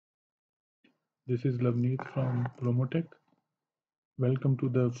This is Lavneet from Promotech. Welcome to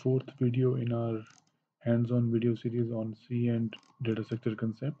the fourth video in our hands-on video series on C and data structure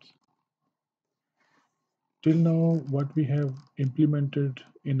concepts. Till now, what we have implemented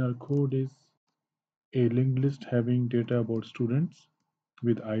in our code is a linked list having data about students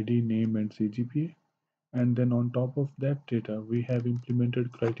with ID, name, and CGPA. And then on top of that data, we have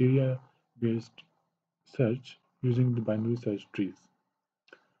implemented criteria-based search using the binary search trees.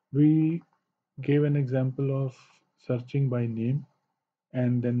 We gave an example of searching by name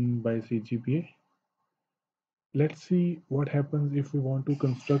and then by CGPA. Let's see what happens if we want to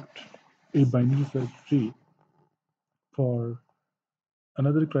construct a binary search tree for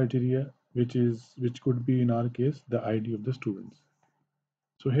another criteria, which could be in our case the ID of the students.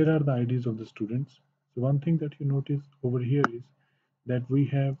 So here are the IDs of the students. So one thing that you notice over here is that we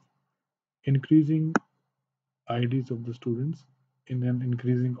have increasing IDs of the students in an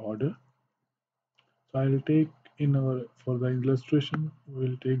increasing order. So I'll take in our for the illustration,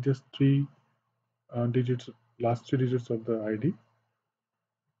 we'll take just three digits, last three digits of the ID.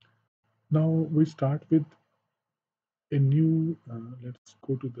 Now we start with a new, let's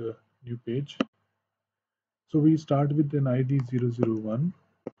go to the new page. So we start with an ID 001,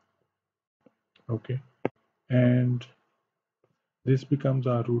 okay, and this becomes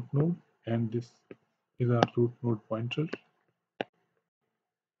our root node, and this is our root node pointer.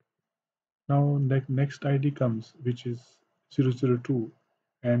 Now next ID comes, which is 002,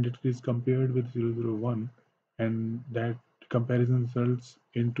 and it is compared with 001, and that comparison results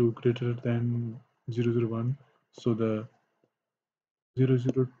into greater than 001. So the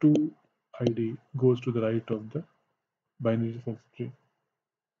 002 ID goes to the right of the binary search tree.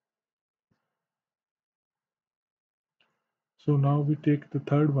 So now we take the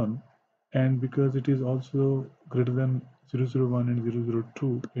third one, and because it is also greater than 001 and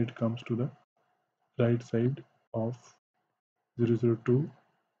 002, it comes to the right side of 002.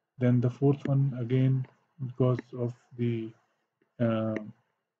 Then the fourth one, again, because of the uh,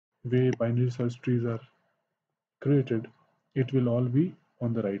 way binary search trees are created, it will all be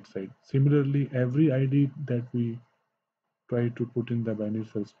on the right side. Similarly, every ID that we try to put in the binary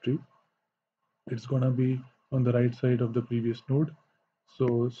search tree, it's gonna be on the right side of the previous node.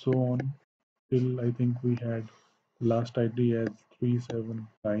 So on till I think we had last ID as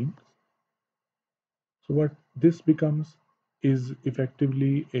 379. So what this becomes is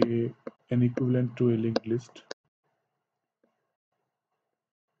effectively an equivalent to a linked list,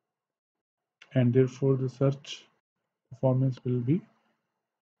 and therefore the search performance will be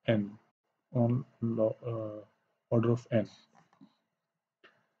n on order of n.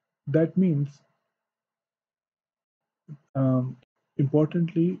 That means, um,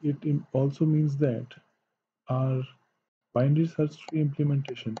 importantly, it also means that our binary search tree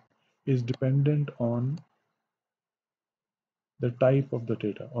implementation is dependent on the type of the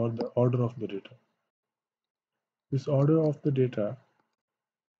data or the order of the data. This order of the data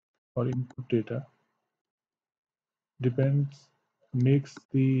or input data depends makes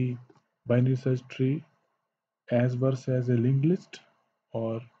the binary search tree as worse as a linked list,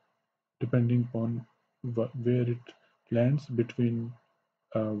 or depending upon where it lands between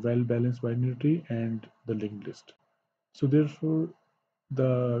a well-balanced binary tree and the linked list. So therefore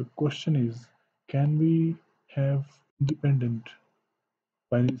the question is, can we have independent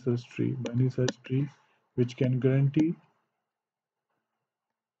binary search trees which can guarantee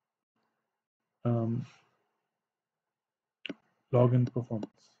um, log n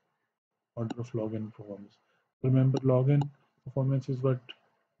performance, order of log n performance. Remember, log n performance is what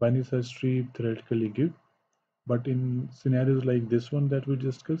binary search tree theoretically give, but in scenarios like this one that we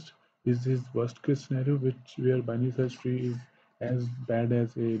discussed, this is worst case scenario, which where binary search tree is as bad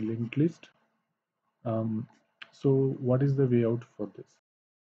as a linked list. Um, so what is the way out for this?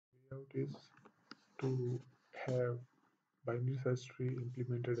 Way out is to have binary search tree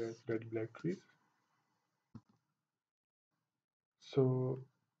implemented as red black trees. So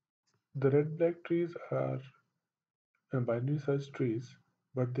the red black trees are binary search trees,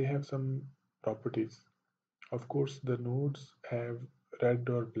 but they have some properties. Of course, the nodes have red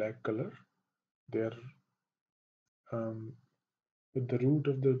or black color. They are um, the root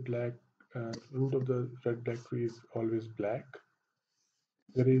of the red black tree is always black.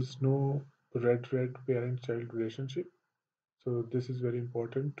 There is no red parent child relationship. So this is very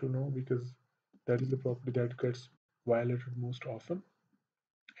important to know because that is the property that gets violated most often,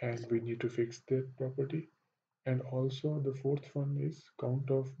 and we need to fix that property. And also the fourth one is count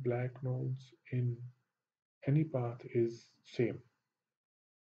of black nodes in any path is same.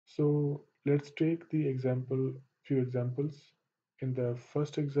 So let's take the example, few examples In the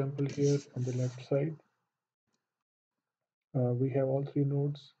first example here on the left side, we have all three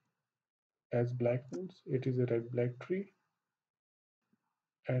nodes as black nodes. It is a red-black tree.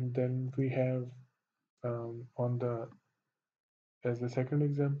 And then we have on the as the second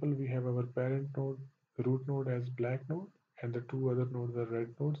example, we have our parent node, root node as black node, and the two other nodes are red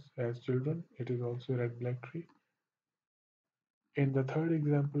nodes as children. It is also a red-black tree. In the third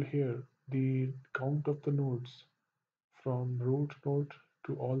example here, the count of the nodes from root node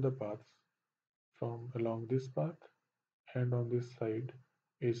to all the paths from along this path and on this side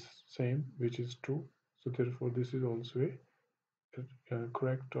is same, which is true. So therefore, this is also a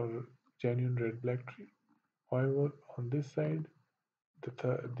correct or genuine red-black tree. However, on this side,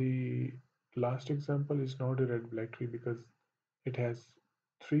 the last example is not a red-black tree because it has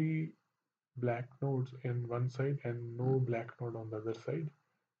three black nodes in one side and no black node on the other side,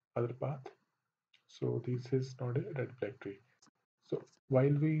 other path. So this is not a red-black tree. So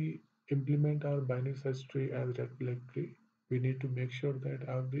while we implement our binary search tree as red-black tree, we need to make sure that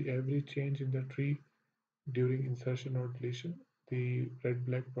every change in the tree during insertion or deletion, the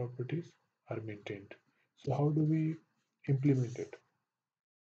red-black properties are maintained. So how do we implement it?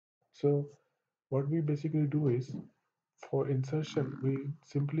 So what we basically do is for insertion, we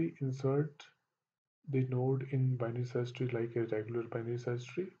simply insert the node in binary search tree like a regular binary search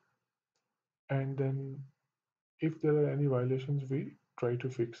tree. And then if there are any violations, we try to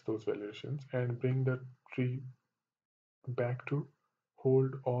fix those violations and bring the tree back to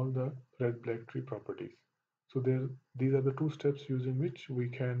hold all the red-black tree properties. So these are the two steps using which we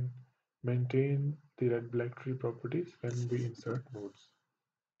can maintain the red-black tree properties when we insert nodes.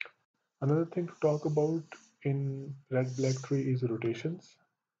 Another thing to talk about in red-black tree is rotations.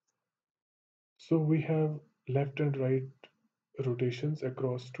 So we have left and right rotations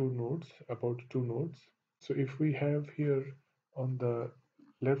across two nodes, about two nodes. So if we have here on the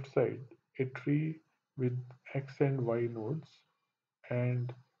left side a tree with x and y nodes,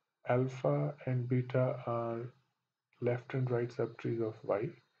 and alpha and beta are left and right subtrees of y,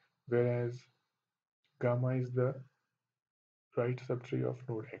 whereas gamma is the right subtree of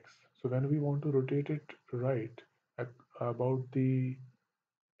node x. So when we want to rotate it right about the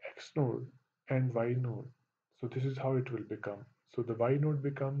x node and y node, so this is how it will become. So the y node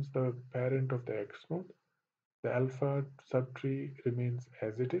becomes the parent of the x node. The alpha subtree remains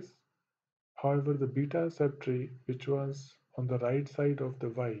as it is. However, the beta subtree, which was on the right side of the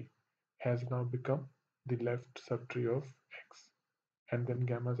y, has now become the left subtree of x, and then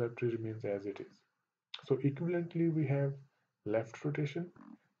gamma subtree remains as it is. So equivalently, we have left rotation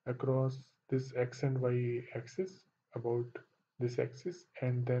across this x and y axis about this axis,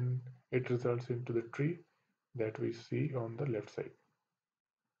 and then it results into the tree that we see on the left side.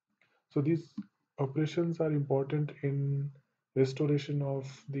 So these operations are important in restoration of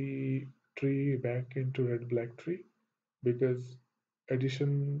the tree back into red-black tree, because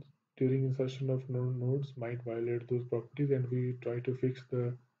addition during insertion of nodes might violate those properties, and we try to fix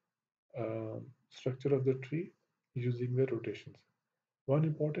the structure of the tree using the rotations. One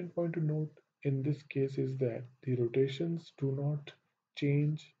important point to note in this case is that the rotations do not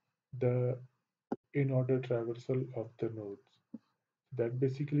change the in-order traversal of the nodes. That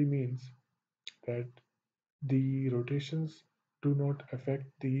basically means that the rotations do not affect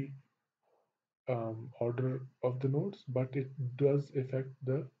the order of the nodes, but it does affect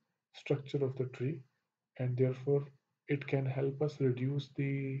the structure of the tree, and therefore it can help us reduce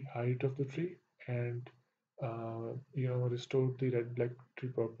the height of the tree and restore the red-black tree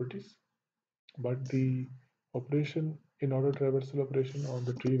properties. But the operation in order traversal operation on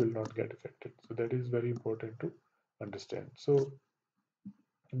the tree will not get affected. So that is very important to understand. So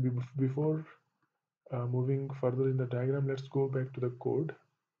before moving further in the diagram, let's go back to the code.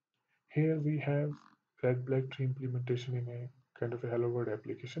 Here we have red-black tree implementation in a kind of a hello world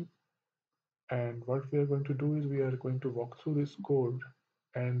application. And what we are going to do is we are going to walk through this code,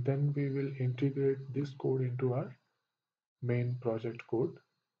 and then we will integrate this code into our main project code.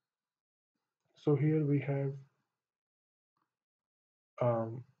 So here we have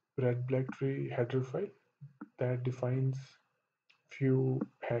red-black tree header file that defines few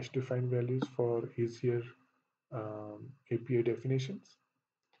hash defined values for easier API definitions.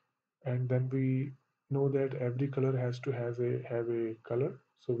 And then we know that every color has to have a color.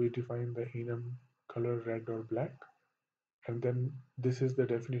 So we define the enum color red or black. And then this is the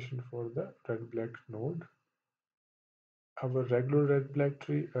definition for the red-black node. Our regular red-black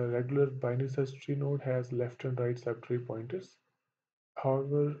tree, regular binary search tree node has left and right subtree pointers.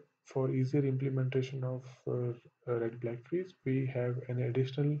 However, for easier implementation of red-black trees, we have an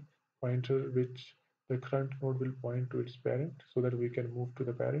additional pointer which the current node will point to its parent so that we can move to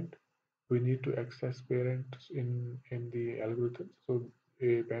the parent. We need to access parents in the algorithm. So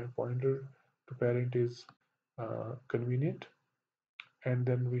a pointer to parent is convenient. And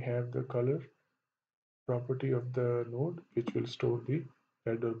then we have the color property of the node, which will store the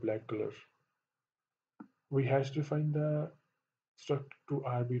red or black color. We hash define the struct to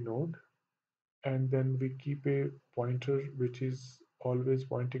RB node, and then we keep a pointer which is always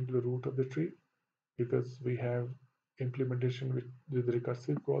pointing to the root of the tree because we have implementation with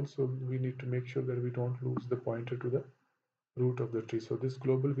recursive calls, so we need to make sure that we don't lose the pointer to the root of the tree. So this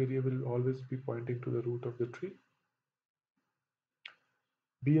global variable will always be pointing to the root of the tree.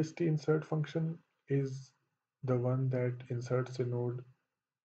 BST insert function is the one that inserts a node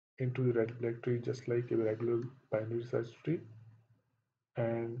into the red black tree just like a regular binary search tree,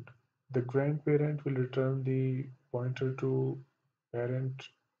 and the grandparent will return the pointer to parent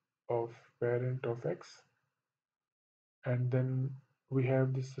of parent of x, and then we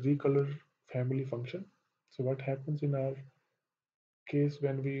have this recolor family function. So what happens in our case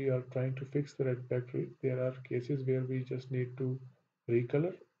when we are trying to fix the red black tree, there are cases where we just need to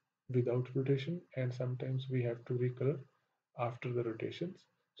recolor without rotation, and sometimes we have to recolor after the rotations.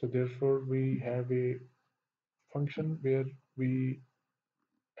 So therefore we have a function where we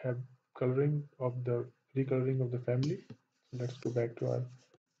have coloring of the recoloring of the family. So let's go back to our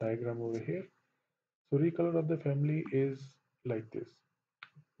diagram over here. So recolor of the family is like this.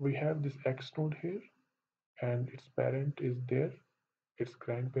 We have this X node here, and its parent is there, its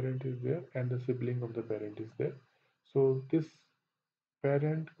grandparent is there, and the sibling of the parent is there. So this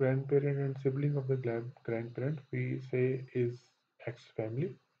parent, grandparent, and sibling of the grandparent we say is X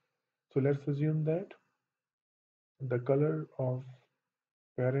family. So let's assume that the color of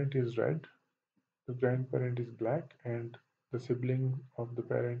parent is red, the grandparent is black, and the sibling of the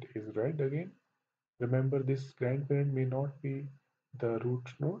parent is red again. Remember, this grandparent may not be the root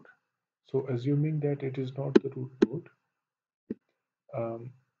node. So assuming that it is not the root node,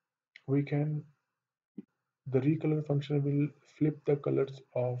 um, we can the recolor function will flip the colors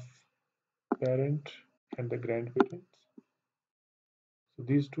of parent and the grandparents. So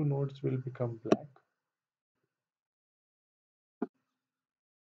these two nodes will become black,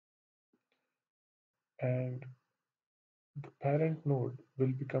 and the parent node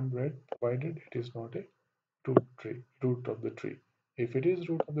will become red provided it is not a root of the tree. If it is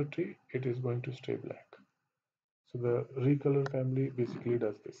root of the tree, it is going to stay black. So the recolor family basically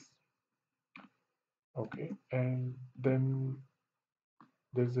does this. Okay, and then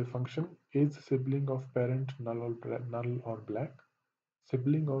there's a function is sibling of parent null or black.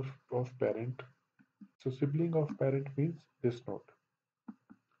 Sibling of parent. So sibling of parent means this node.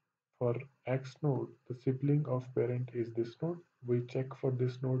 For X node, the sibling of parent is this node. We check for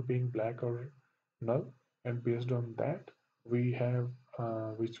this node being black or null, and based on that, we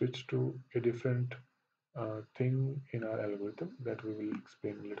switch to a different thing in our algorithm that we will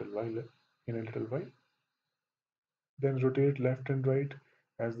explain in a little while. Then rotate left and right,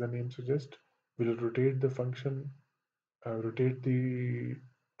 as the name suggests. We'll rotate the function, rotate the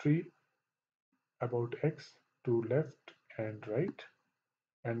tree about x to left and right,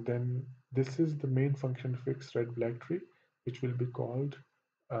 and then this is the main function fix red black tree, which will be called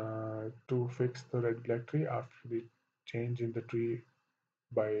to fix the red black tree after the change in the tree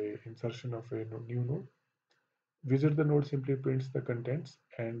by insertion of a new node. Visit the node simply prints the contents,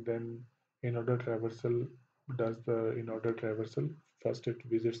 and then in order traversal does the in order traversal. First it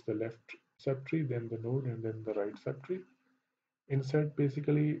visits the left subtree, then the node, and then the right subtree. Insert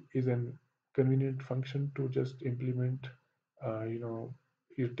basically is an convenient function to just implement.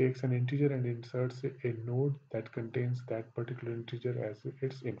 It takes an integer and inserts a node that contains that particular integer as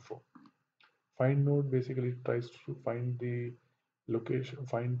its info. Find node basically tries to find the location,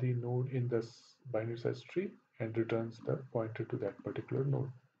 find the node in this binary search tree and returns the pointer to that particular node.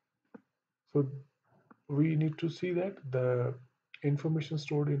 So we need to see that the information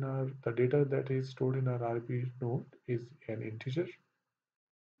stored in the data that is stored in our RB node is an integer,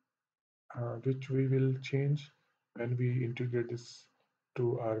 which we will change when we integrate this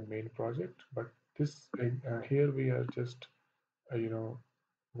to our main project. But this here we are just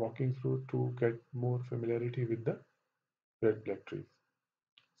walking through to get more familiarity with the red black trees.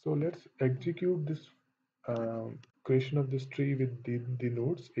 So let's execute this creation of this tree with the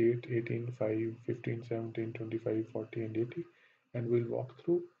nodes 8, 18, 5, 15, 17, 25, 40, and 80, and we'll walk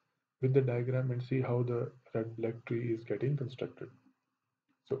through with the diagram and see how the red black tree is getting constructed.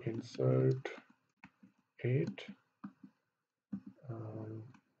 So insert 8,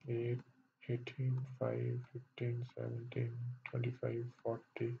 8, 18, 5, 15, 17, 25, 40,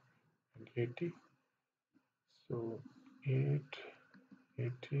 and 80. So 8,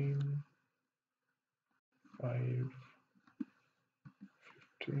 18, 5,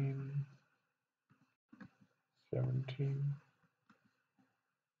 15, 17,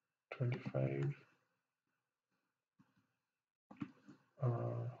 25,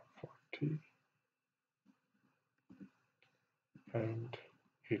 40, and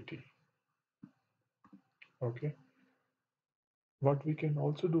 80. Okay. What we can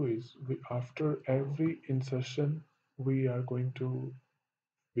also do is after every insertion, we are going to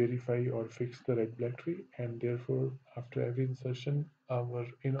verify or fix the red black tree, and therefore after every insertion our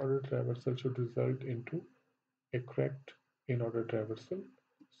in order traversal should result into a correct in order traversal.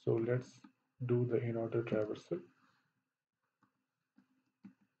 So let's do the in order traversal,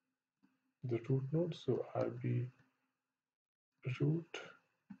 the root node. So rb root,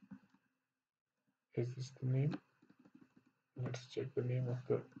 is this the name? Let's check the name of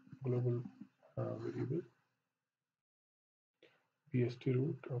the global variable. bst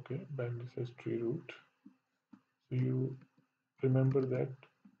root. Okay, binary search tree root. So you remember that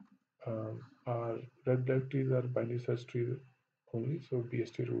our red black trees are binary search trees only. So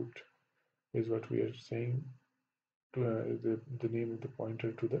bst root is what we are saying to the name of the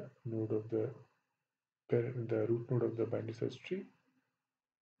pointer to the node of the parent, the root node of the binary search tree.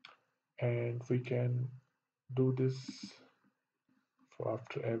 And we can do this for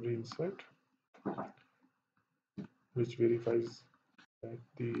after every insert, which verifies that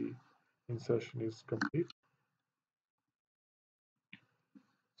the insertion is complete.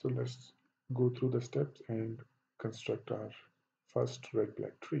 So let's go through the steps and construct our first red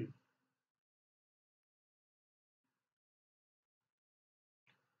black tree.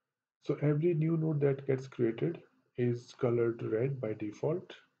 So every new node that gets created is colored red by default.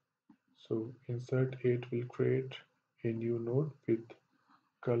 So insert 8 will create a new node with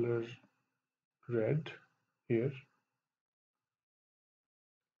color red here,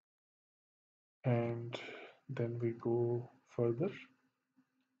 and then we go further.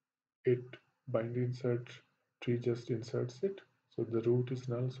 It binary insert tree just inserts it. So the root is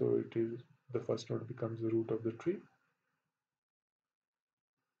null, so it is the first node becomes the root of the tree.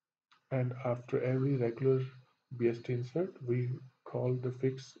 And after every regular BST insert, we call the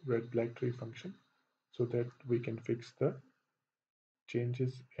fix red black tree function so that we can fix the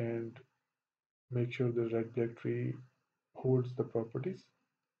changes and make sure the red black tree holds the properties.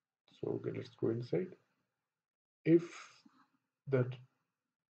 So okay, let's go inside. If that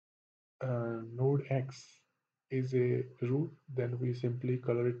node X is a root, then we simply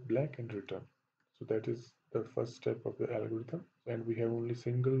color it black and return. So that is the first step of the algorithm, and we have only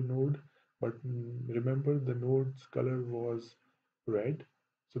single node, but remember the node's color was red,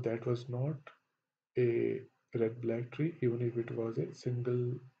 so that was not a red black tree even if it was a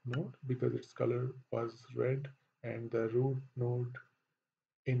single node, because its color was red and the root node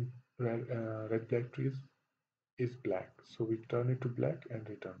in red black trees is black, so we turn it to black and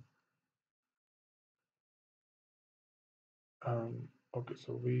return. Okay,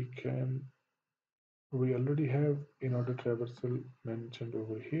 so we already have in order traversal mentioned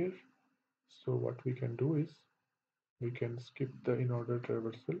over here. So what we can do is we can skip the in order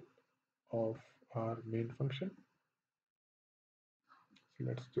traversal of our main function. So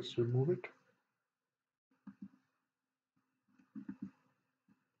let's just remove it.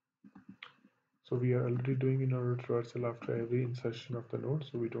 So we are already doing in order traversal after every insertion of the node,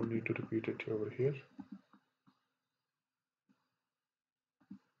 so we don't need to repeat it over here.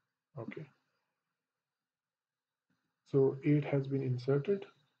 Okay. So 8 has been inserted,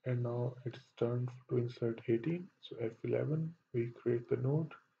 and now it's turned to insert 18. So F11, we create the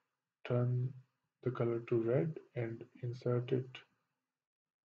node, turn the color to red, and insert it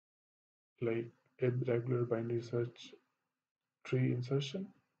like a regular binary search tree insertion.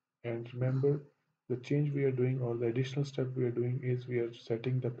 And remember, the change we are doing or the additional step we are doing is we are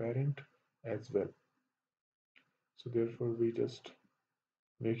setting the parent as well. So therefore we just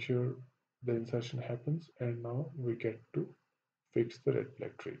make sure the insertion happens, and now we get to fix the red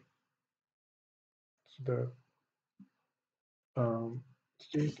black tree. So the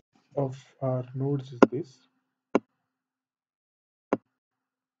state of our nodes is this.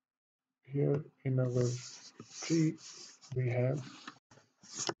 Here in our tree we have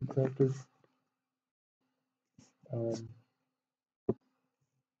inserted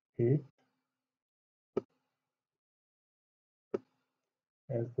 8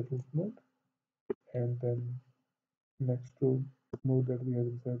 as the root node, and then next to node that we have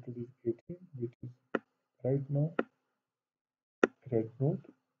inserted is 18, which is right now red node.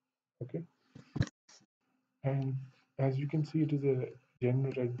 Okay, and as you can see, it is a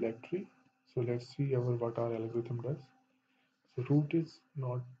general red black tree. So let's see what our algorithm does. So root is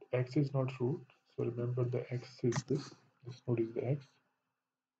not x is not root. So remember the x is this. This node is the x,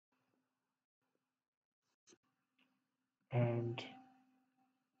 and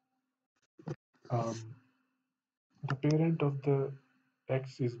um, the parent of the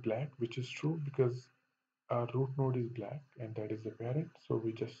x is black, which is true because our root node is black, and that is the parent. So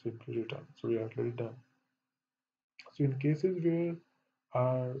we just simply return. So we are already done. So in cases where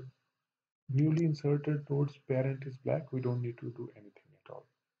our newly inserted node's parent is black, we don't need to do anything at all.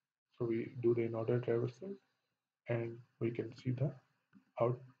 So we do the in-order traversal, and we can see the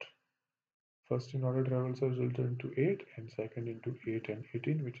out. First in-order traversal resulted into 8, and second into 8 and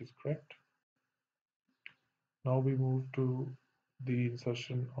 18, which is correct. Now we move to the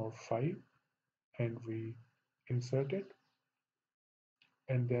insertion of 5, and we insert it,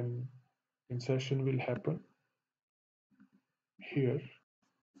 and then insertion will happen here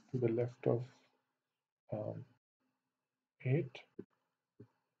to the left of um, 8,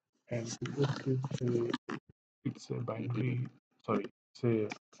 and because it's a binary, sorry, it's a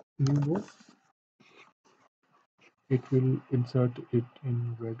new node, it will insert it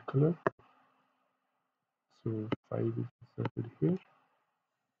in red color. So 5 is inserted here,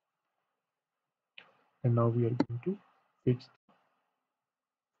 and now we are going to fix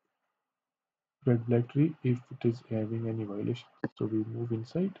red black tree if it is having any violation. So we move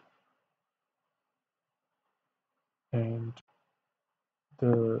inside, and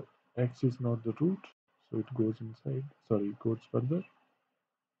the x is not the root, so it goes inside, sorry, it goes further.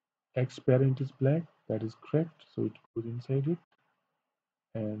 X parent is black, that is correct, so it goes inside it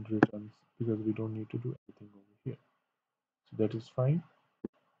and returns because we don't need to do anything over here. So that is fine,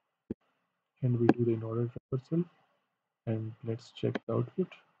 and we do the in-order traversal, and let's check the output.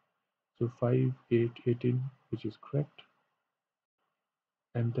 So 5, 8, 18, which is correct,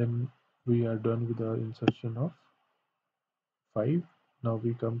 and then we are done with the insertion of 5. Now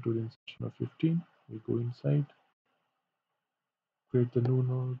we come to the insertion of 15. We go inside, create the new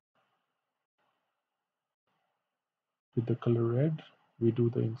node with the color red. We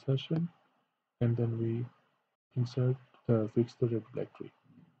do the insertion, and then we insert fix the red black tree.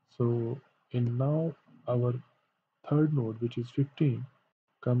 So in now our third node, which is 15,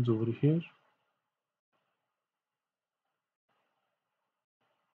 comes over here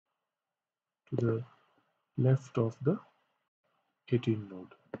to the left of the 18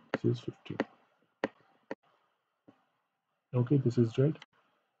 node. This is 15. Okay, this is red.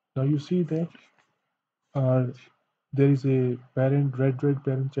 Now you see that uh, there is a parent red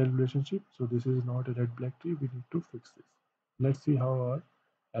parent child relationship. So this is not a red black tree. We need to fix this. Let's see how our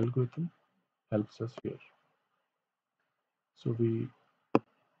algorithm helps us here. So we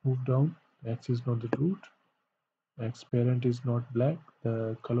move down. X is not the root. X parent is not black.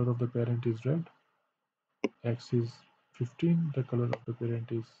 The color of the parent is red. X is 15. The color of the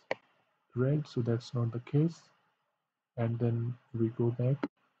parent is red. So that's not the case. And then we go back.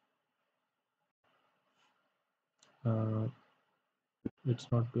 Uh, it's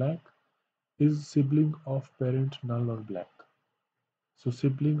not black. Is sibling of parent null or black? So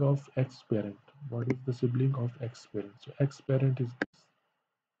sibling of X parent. What is the sibling of X parent? So X parent is this.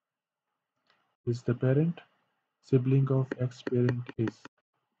 This is the parent. Sibling of X parent is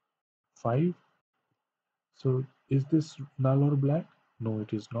 5. So is this null or black? No,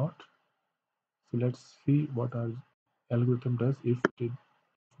 it is not. So let's see what our algorithm does if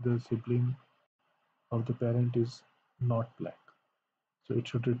the sibling of the parent is not black. So it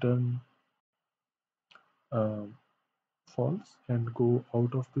should return um, false and go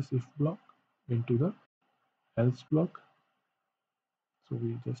out of this if block into the else block. So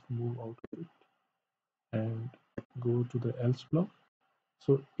we just move out of it and go to the else block.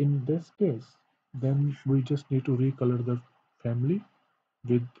 So in this case, then we just need to recolor the family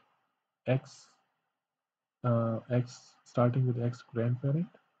with x starting with x grandparent.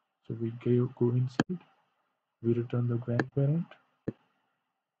 So we go inside, we return the grandparent,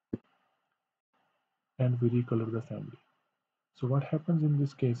 and we recolor the family. So what happens in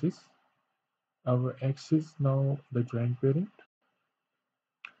this case is our x is now the grandparent.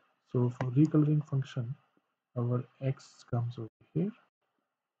 So for recoloring function, our x comes over here.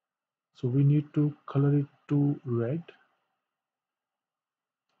 So we need to color it to red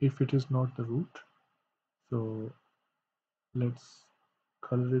if it is not the root. So let's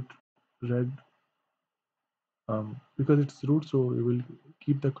color it red because it's root, so we will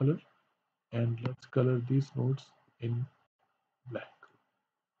keep the color, and let's color these nodes in black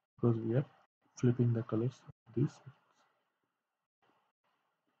because we are flipping the colors of these.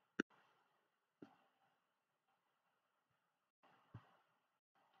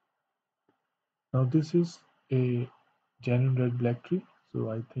 Now this is a genuine red black tree,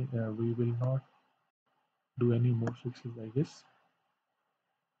 so I think we will not do any more fixes, I guess.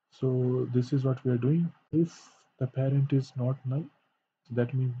 So this is what we are doing. If the parent is not null, so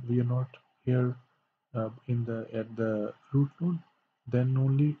that means we are not here in the at the root node, then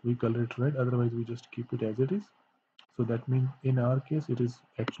only we color it red. Otherwise, we just keep it as it is. So that means in our case, it is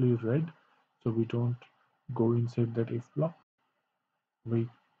actually red. So we don't go inside that if block. We,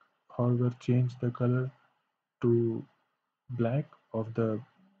 however, change the color to black of the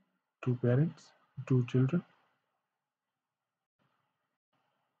two parents, two children,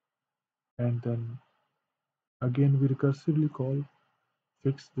 and then again we recursively call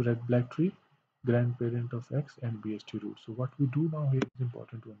fix the red black tree grandparent of x and bst root. So what we do now here is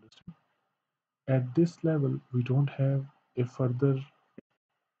important to understand. At this level, we don't have a further,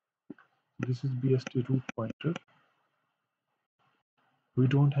 this is bst root pointer. We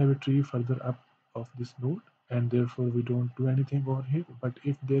don't have a tree further up of this node, and therefore we don't do anything over here. But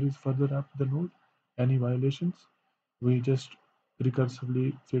if there is further up the node, any violations, we just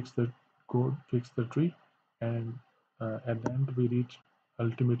recursively fix the code, fix the tree, and at the end we reach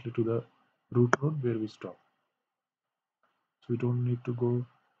ultimately to the root node where we stop. So we don't need to go.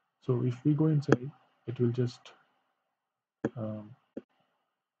 So if we go inside, it will just um,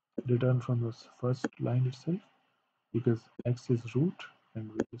 return from the first line itself, because x is root, and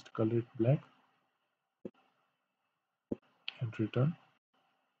we just color it black and return.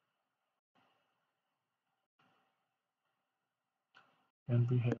 And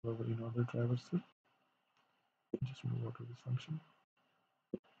we have our in order traversal. Just move out of this function,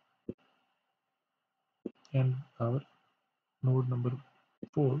 and our node number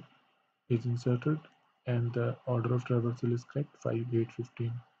 4 is inserted, and the order of traversal is correct, 5, 8,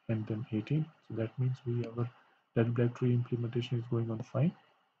 15, and then 18. So that means we our red black tree implementation is going on fine,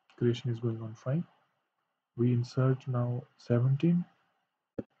 creation is going on fine. We insert now 17.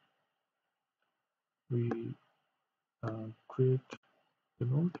 We create the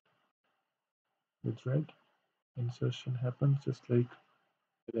node with red. Insertion happens just like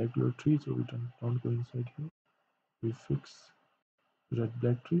a regular tree, so we don't go inside here. We fix red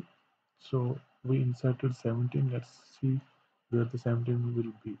black tree. So we inserted 17. Let's see where the 17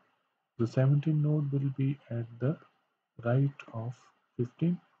 will be. The 17 node will be at the right of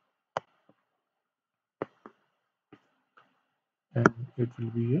 15, and it will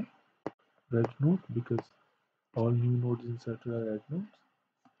be a red node because all new nodes inserted are red nodes.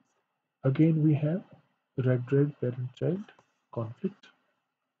 Again, we have red parent child conflict,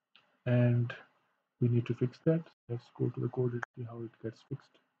 and we need to fix that. Let's go to the code and see how it gets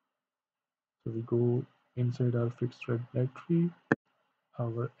fixed. So we go inside our fixed red black tree.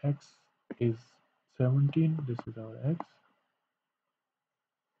 Our x is 17. This is our x,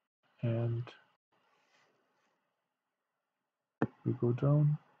 and we go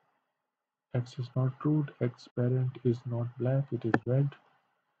down. X is not root. X parent is not black. It is red.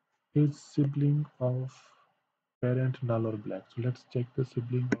 Is sibling of parent null or black? So let's check the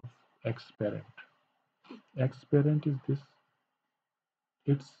sibling of x parent. X parent is this.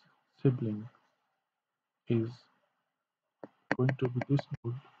 Its sibling is going to be this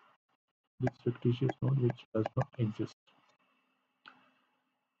node, this fictitious node which does not exist.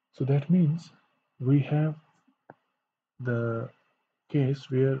 So that means we have the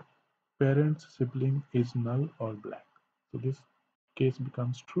case where parent's sibling is null or black. So this case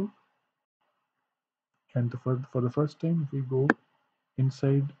becomes true, and for the first time we go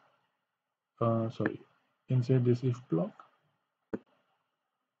inside inside this if block.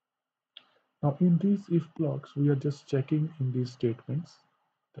 Now in these if blocks, we are just checking in these statements,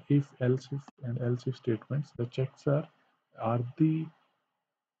 the if and else if statements. The checks are the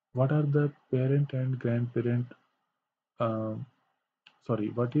what are the parent and grandparent, um,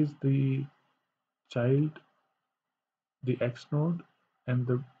 what is the child, the x node, and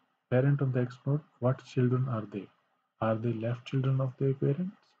the parent of the x node, what children are they? Are they left children of their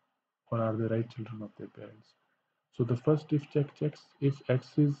parents, or are they right children of their parents? So the first if check checks if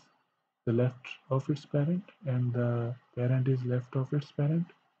x is the left of its parent and the parent is left of its parent.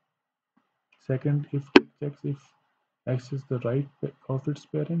 Second if check checks if x is the right of its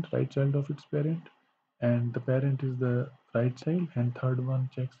parent, right child of its parent, and the parent is the right child. And third one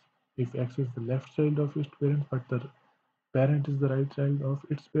checks if x is the left child of its parent but the parent is the right child of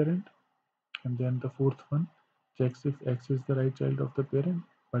its parent. And then the fourth one checks if x is the right child of the parent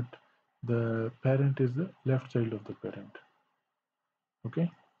but the parent is the left child of the parent. Okay,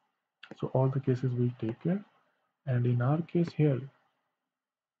 so all the cases we take care, and in our case here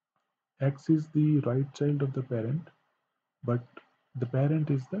x is the right child of the parent but the parent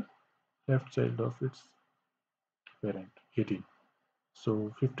is the left child of its parent, 18.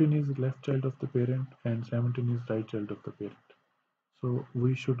 So 15 is left child of the parent and 17 is right child of the parent. So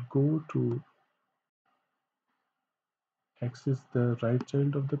we should go to X is the right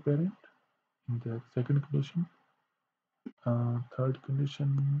child of the parent in the second condition, third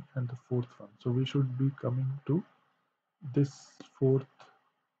condition, and the fourth one. So we should be coming to this fourth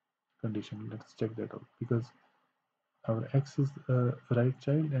condition. Let's check that out because our X is the right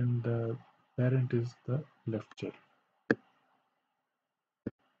child and the parent is the left child.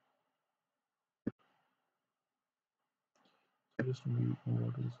 So just we move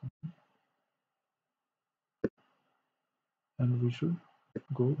over to this one and we should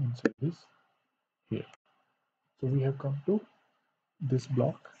go inside this here. So we have come to this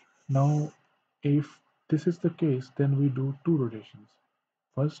block. Now, if this is the case, then we do two rotations.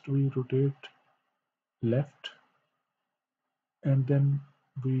 First, we rotate left and then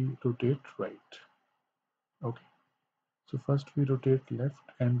we rotate right. Okay. So first we rotate left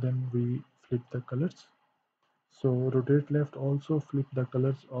and then we flip the colors. So rotate left also flip the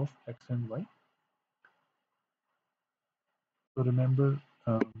colors of X and Y. So remember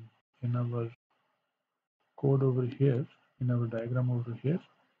in our code over here, in our diagram over here,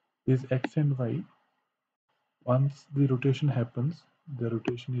 is X and Y. Once the rotation happens, the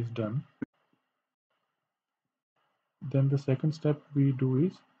rotation is done. Then the second step we do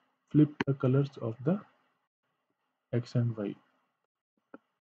is flip the colors of the X and Y.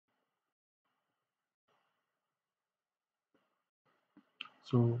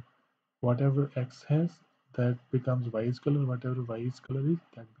 So whatever X has, that becomes Y's color. Whatever Y's color is,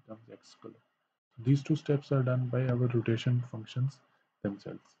 that becomes X color. These two steps are done by our rotation functions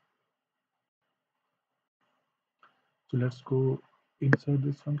themselves. So let's go inside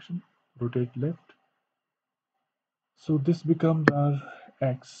this function, rotate left. So this becomes our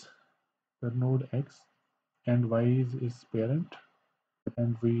X, the node X, and Y is parent,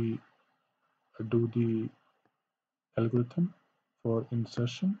 and we do the algorithm for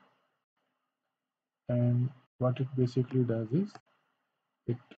insertion. And what it basically does is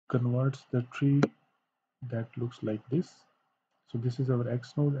it converts the tree that looks like this. So this is our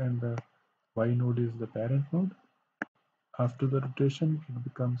X node and the Y node is the parent node. After the rotation, it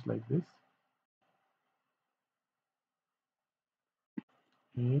becomes like this.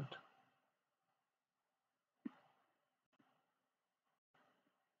 8,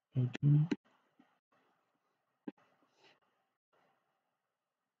 18,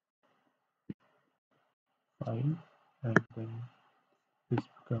 5, and then this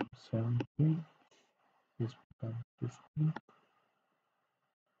becomes 17, this becomes 15,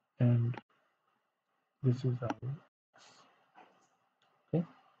 and this is our X. Okay.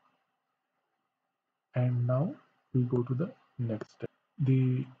 And now we go to the next step.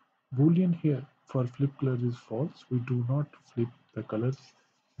 The boolean here for flip colors is false. We do not flip the colors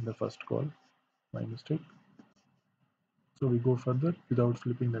in the first call. My mistake. So we go further without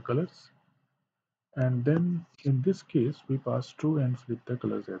flipping the colors. And then in this case, we pass through and flip the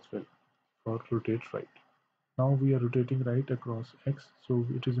colors as well for rotate right. Now we are rotating right across X. So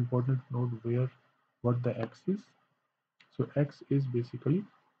it is important to note what the X is. So X is basically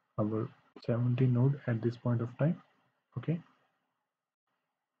our 17 node at this point of time. Okay.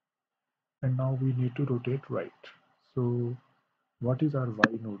 And now we need to rotate right. So what is our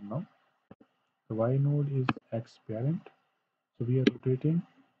Y node now? The Y node is X parent. So we are rotating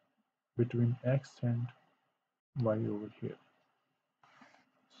between X and Y over here.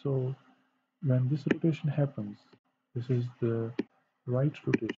 So when this rotation happens, this is the right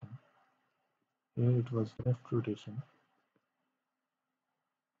rotation. Here it was left rotation.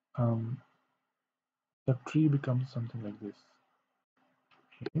 The tree becomes something like this.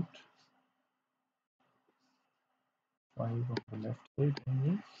 8, 5 on the left side,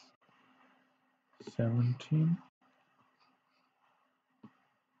 and 17,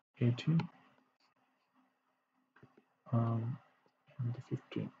 18, and the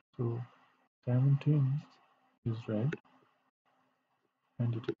 15. So 17 is red,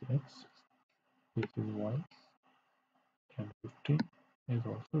 and it is X. This is Y, and 15 is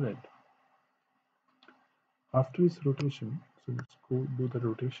also red. After this rotation, so let's go do the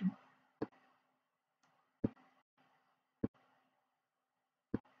rotation.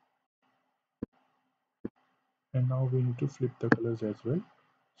 And now we need to flip the colors as well.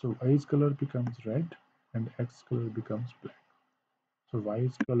 So Y's color becomes red and X color becomes black. So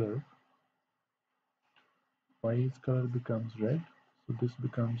Y's color becomes red. So this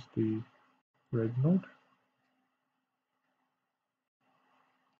becomes the red node.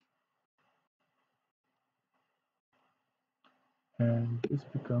 And this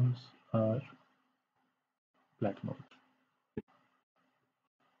becomes our black node.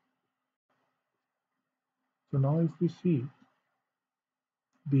 So now if we see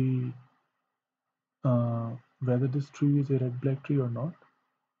the whether this tree is a red black tree or not,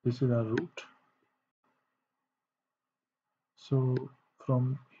 this is our root. So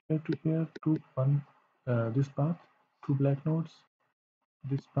from here to here to one this path, two black nodes,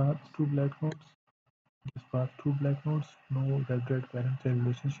 this path, two black nodes, this path, two black nodes, no red parent child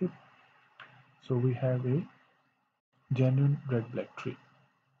relationship. So we have a genuine red black tree.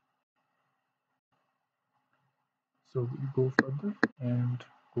 So we go further and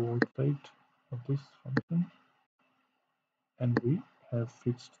go outside of this function, and we have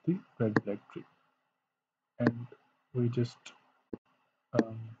fixed the red black tree. And we just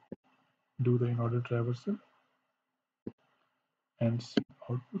um, do the in-order traversal and see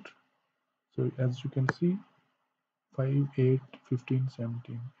output. So as you can see, 5, 8, 15,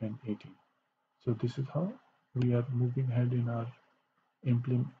 17, and 18. So this is how we are moving ahead in our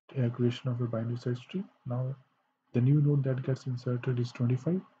creation of a binary search tree. Now the new node that gets inserted is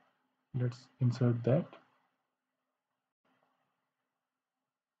 25. Let's insert that.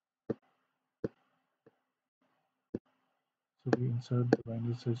 So we insert the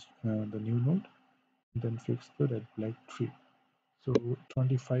binary search, the new node, then fix the red black tree. So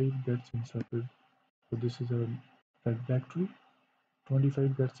 25 gets inserted. So this is a red black tree.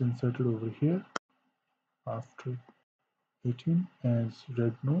 25 gets inserted over here after 18 as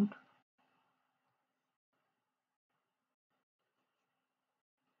red node.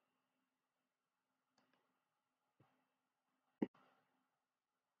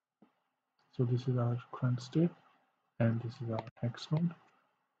 So this is our current state, and this is our hex node.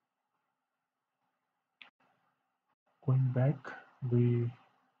 Going back, we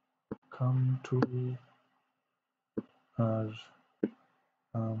come to our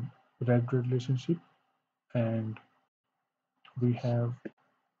red relationship, and we have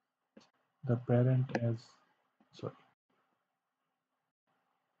the parent as, sorry,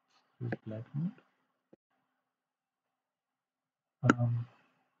 this black node.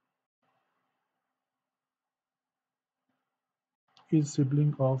 Is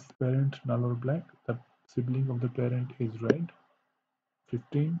sibling of parent null or black? The sibling of the parent is red.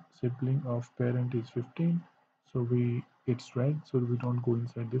 15. Sibling of parent is 15. So it's red, so we don't go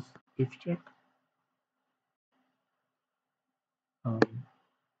inside this if check.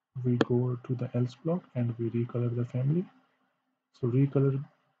 We go to the else block and we recolor the family. So recolor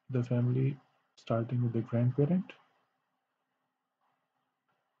the family starting with the grandparent.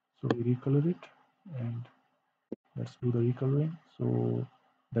 So we recolor it, and let's do the recoloring. So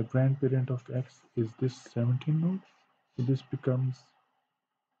the grandparent of X is this 17 node. So this becomes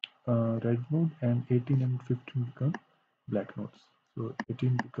red node, and 18 and 15 become black nodes. So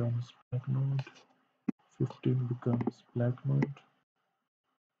 18 becomes black node, 15 becomes black node,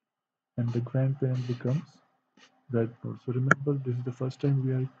 and the grandparent becomes red node. So remember, this is the first time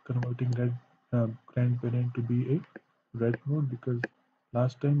we are converting red grandparent to be a red node, because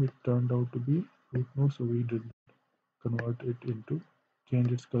last time it turned out to be root node, so we did convert it into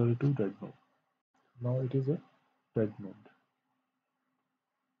change its color to red node. Now it is a red node.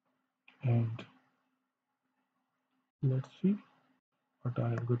 And let's see what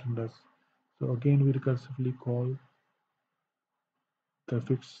our algorithm does. So again, we recursively call the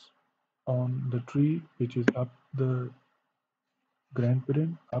fix on the tree, which is up the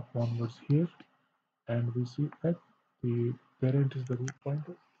grandparent up onwards here, and we see that the parent is the root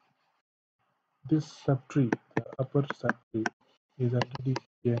pointer. This subtree, the upper subtree, is already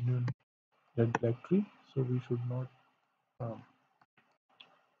genuine red black tree, so we should not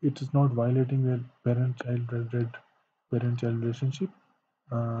it is not violating the parent child red parent child relationship.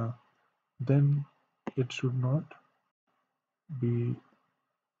 Then it should not be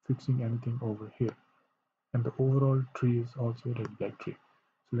fixing anything over here, and the overall tree is also a red black tree.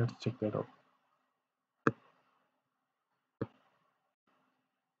 So let's check that out.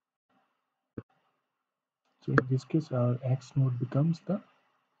 So in this case, our X node becomes the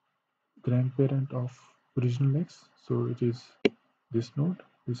grandparent of original X. So it is this node.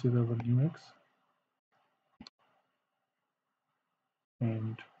 This is our new X.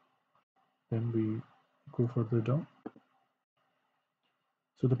 And then we go further down.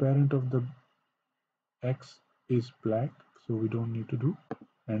 So the parent of the X is black. So we don't need to do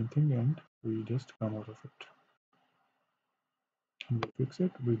anything, and we just come out of it. And we fix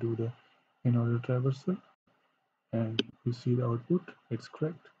it. We do the in-order traversal, and we see the output. It's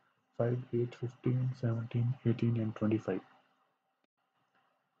correct. 5, 8, 15, 17, 18, and 25.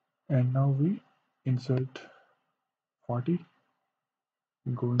 And now we insert 40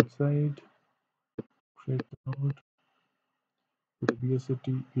 We go inside, create the node, do the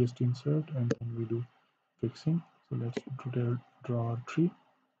BST insert, and then we do fixing. So let's draw our tree.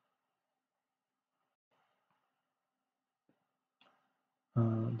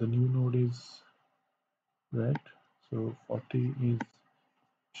 The new node is red, so 40 is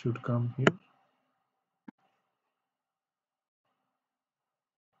should come here.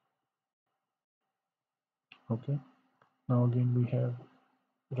 Okay. Now again we have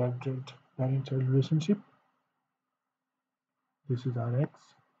red parent-child relationship. This is our x.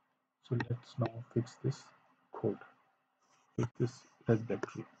 So let's now fix this code. Fix this red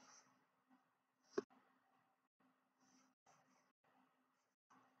tree.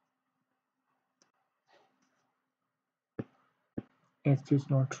 X is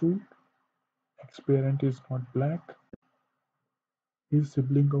not true. X parent is not black. Is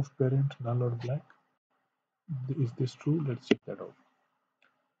sibling of parent null or black? Is this true? Let's check that out.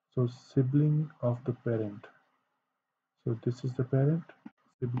 So sibling of the parent. So this is the parent.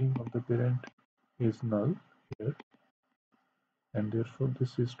 Sibling of the parent is null here, and therefore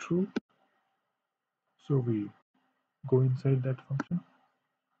this is true. So we go inside that function.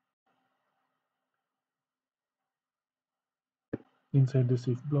 Inside this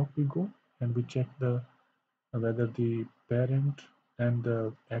if block we go and we check the whether the parent and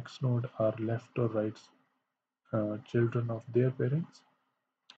the x node are left or right children of their parents,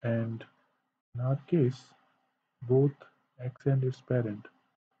 and in our case both x and its parent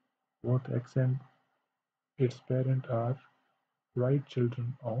are right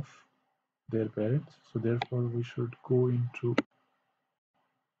children of their parents, so therefore we should go into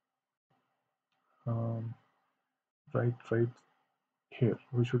um, right here.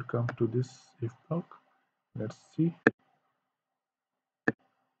 We should come to this if block. Let's see.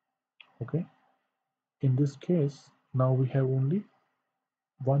 Okay, in this case now we have only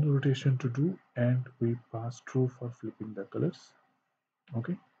one rotation to do and we pass true for flipping the colors.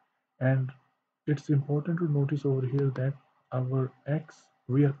 Okay, and it's important to notice over here that our x,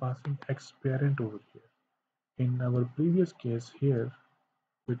 we are passing x parent over here. In our previous case here,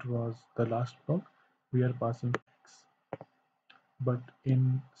 which was the last block, we are passing x, but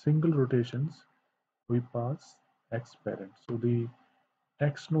in single rotations we pass x parent. So the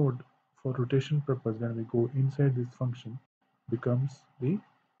x node for rotation purpose when we go inside this function becomes the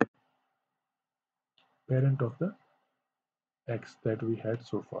parent of the x that we had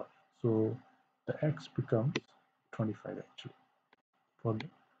so far. So the x becomes 25 actually. For the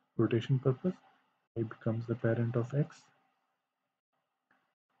rotation purpose, y becomes the parent of x.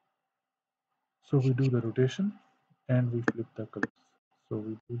 So we do the rotation and we flip the colors. So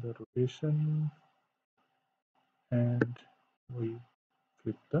we do the rotation and we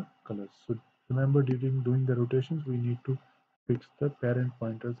flip the colors. So remember, during doing the rotations, we need to fix the parent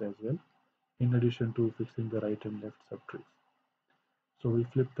pointers as well, in addition to fixing the right and left subtrees. So we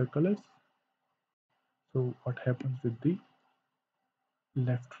flip the colors. So what happens with the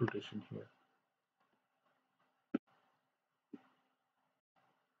left rotation here?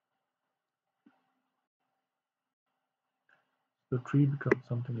 The tree becomes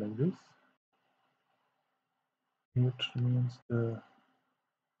something like this. 8 remains the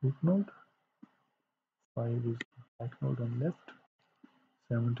root node, 5 is the black node on left,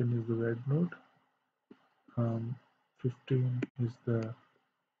 17 is the red node, 15 is the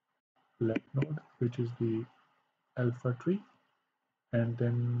black node, which is the alpha tree, and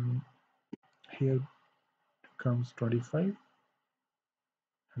then here comes 25,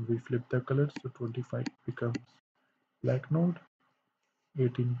 and we flip the colors, so 25 becomes black node,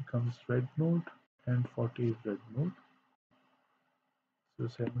 18 becomes red node, and 40 is red node. So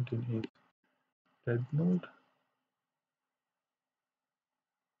 17 is red node,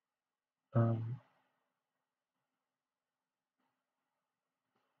 um,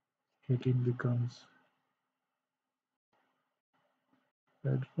 18 becomes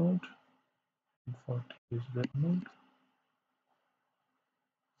red node, and 40 is red node.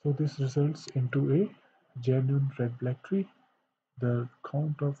 So this results into a genuine red-black tree. The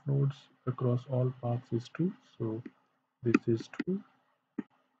count of nodes across all paths is 2. So this is 2,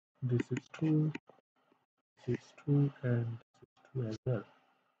 this is 2, this is 2, and this is 2 as well.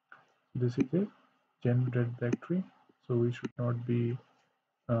 This is a genuine red-black tree. So we should not be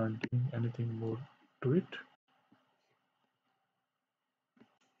doing anything more to it.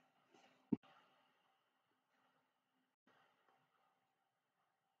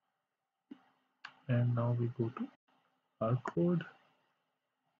 And now we go to our code.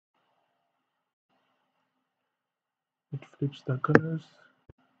 It flips the colors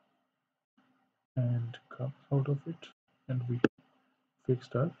and comes out of it, and we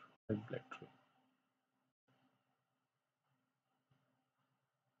fixed our red black tree.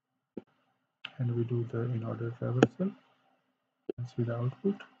 And we do the in order traversal and see the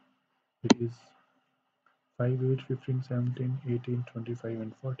output. It is 5, 8, 15, 17, 18, 25,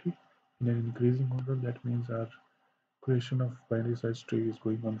 and 40 in an increasing order. That means our creation of binary search tree is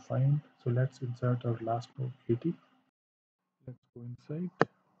going on fine. So let's insert our last node 80. Let's go inside.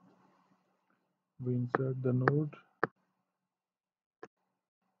 We insert the node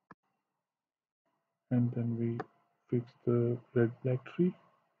and then we fix the red black tree.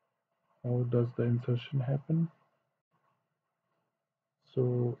 How does the insertion happen?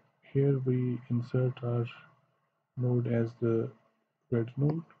 So here we insert our node as the red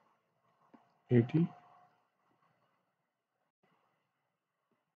node 80.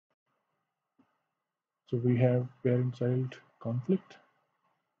 So we have parent child conflict.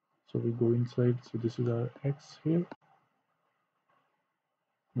 So we go inside. So this is our X here.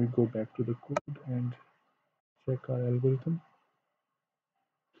 We go back to the code and check our algorithm.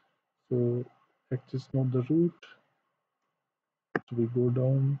 So X is not the root. So we go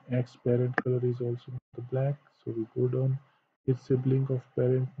down. X parent color is also the black. So we go down. Is sibling of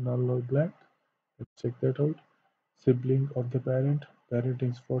parent null or black? Let's check that out. Sibling of the parent. Parent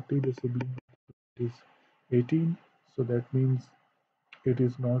is 40. The sibling is 18. So that means it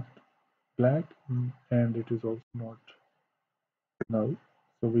is not black and it is also not null.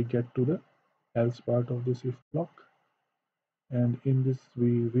 So we get to the else part of this if block. And in this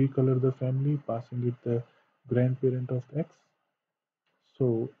we recolor the family, passing it the grandparent of X.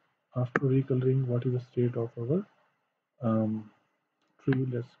 So after recoloring, what is the state of our tree?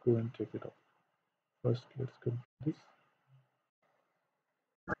 Let's go and check it out. First, let's complete this.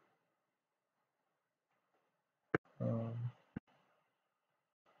 Um,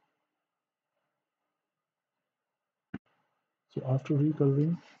 so after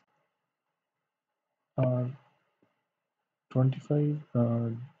recoloring, uh, 25,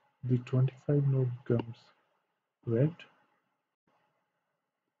 the 25 node becomes red,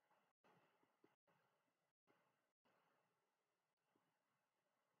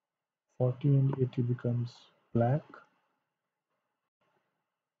 40 and 80 becomes black,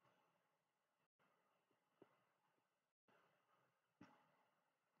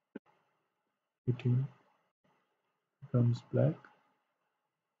 18 becomes black,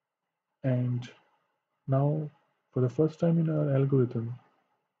 and now for the first time in our algorithm,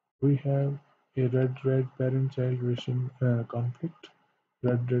 we have a red-red parent-child relation conflict,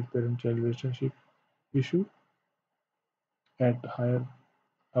 red-red parent-child relationship issue at higher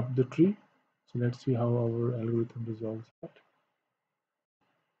up the tree. So let's see how our algorithm resolves that.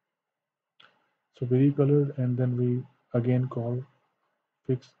 So we recolored and then we again call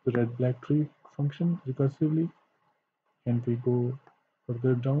fix the red black tree function recursively and we go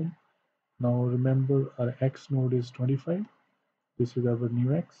further down. Now remember our X node is 25. This is our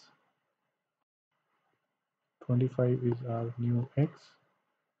new X. 25 is our new X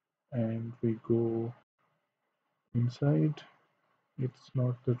and we go inside. It's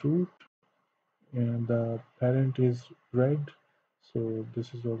not the root and the parent is red, so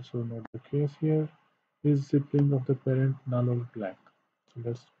this is also not the case here. Is sibling of the parent null or black? So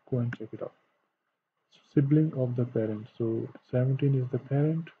let's go and check it out. So sibling of the parent, so 17 is the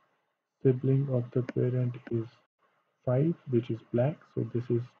parent, sibling of the parent is 5, which is black, so this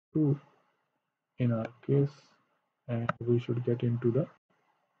is true in our case, and we should get into the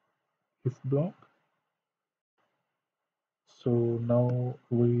if block. So now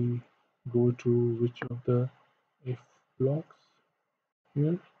we go to which of the if blocks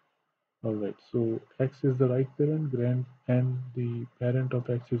here. Alright, so X is the right parent, and the parent of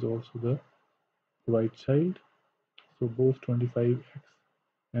X is also the right child. So both 25X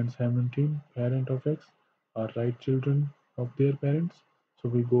and 17, parent of X, are right children of their parents. So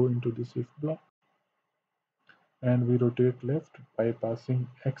we go into this if block and we rotate left by passing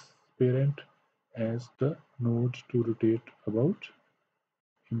X parent as the node to rotate about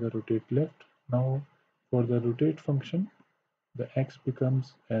in the rotate left. Now for the rotate function, the X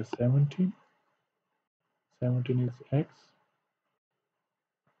becomes as 17. 17 is X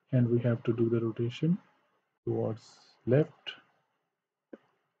and we have to do the rotation towards left.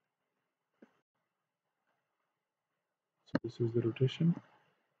 So this is the rotation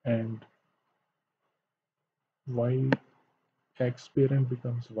and y x parent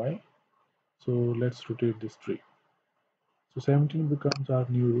becomes y. So let's rotate this tree. So 17 becomes our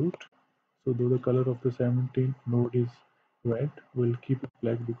new root. So though the color of the 17 node is red, we'll keep it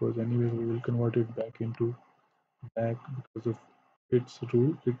black because anyway we will convert it back into black because of its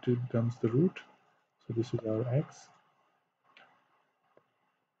root. It becomes the root. So this is our x.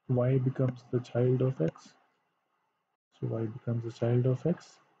 y becomes the child of x. So y becomes the child of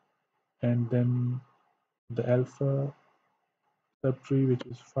x, and then the alpha subtree, which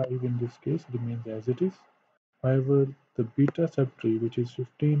is 5 in this case, remains as it is. However, the beta subtree, which is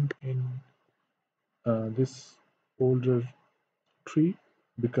 15 in this older tree,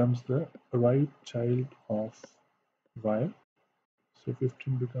 becomes the right child of y. So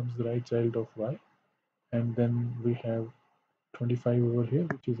 15 becomes the right child of y, and then we have 25 over here,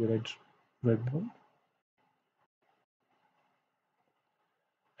 which is a red node,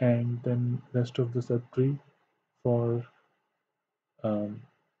 and then rest of the subtree for um,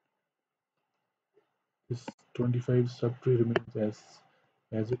 this 25 subtree remains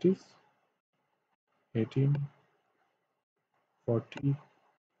as it is, 18, 40,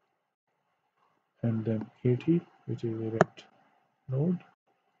 and then 80, which is a red node,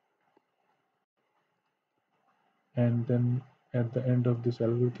 and then at the end of this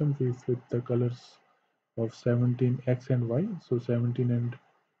algorithm we flip the colors of 17 x and y. So 17 and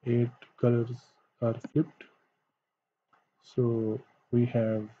 8 colors are flipped, so we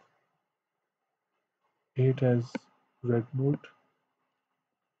have 8 as red node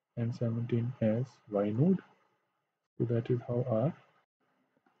and 17 as y node. So that is how our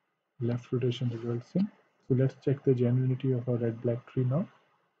left rotation results in. So let's check the genuinity of our red black tree now.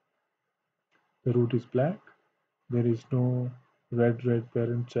 The root is black, there is no red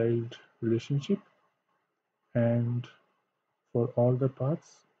parent child relationship, and for all the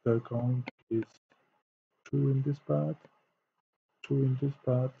paths the count is 2 in this path, 2 in this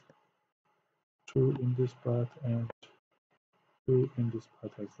path, 2 in this path, and 2 in this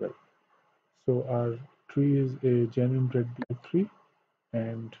path as well. So our tree is a genuine red black tree,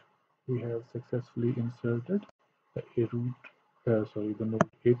 and we have successfully inserted the the node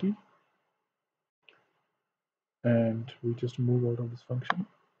 80, and we just move out of this function,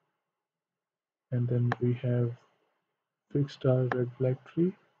 and then we have fixed our red black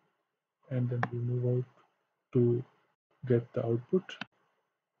tree, and then we move out to get the output.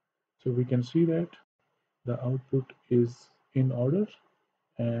 So we can see that the output is in order,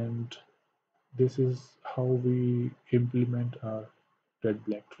 and this is how we implement our red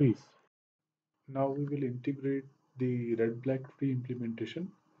black trees. Now we will integrate the red black tree implementation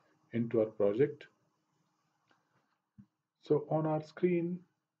into our project. So on our screen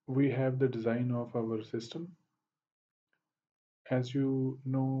we have the design of our system. As you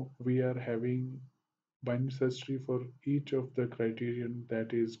know, we are having binary search tree for each of the criterion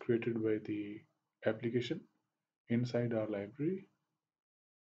that is created by the application inside our library,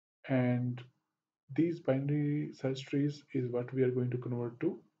 and these binary search trees is what we are going to convert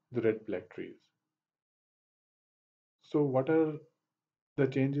to the red black trees. So what are the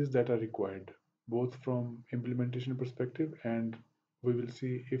changes that are required, both from implementation perspective, and we will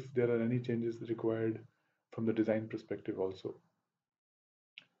see if there are any changes required from the design perspective also.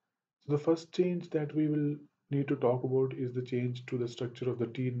 So the first change that we will need to talk about is the change to the structure of the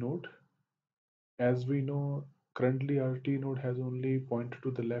T node. As we know, currently our T node has only pointed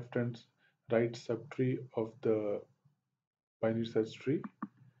to the left and right subtree of the binary search tree.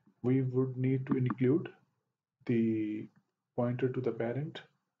 We would need to include the pointer to the parent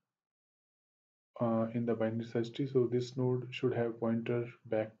in the binary search tree. So this node should have pointer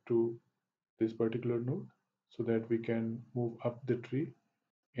back to this particular node so that we can move up the tree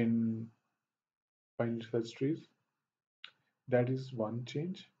in binary search trees. That is one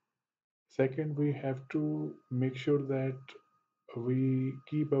change. Second, we have to make sure that we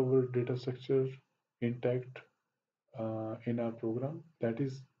keep our data structure intact in our program. That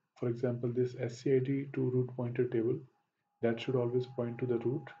is, for example, this SCID to root pointer table that should always point to the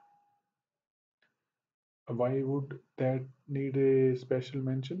root. Why would that need a special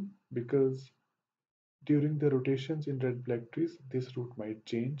mention? Because during the rotations in red black trees, this root might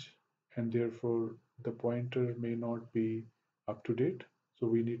change, and therefore the pointer may not be up to date. So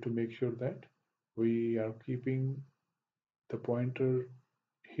we need to make sure that we are keeping the pointer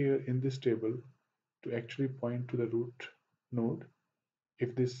here in this table to actually point to the root node.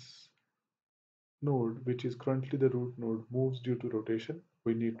 If this node, which is currently the root node, moves due to rotation,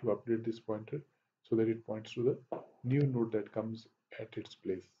 we need to update this pointer so that it points to the new node that comes at its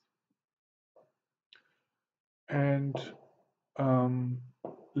place. And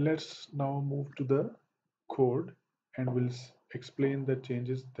let's now move to the code, and we'll explain the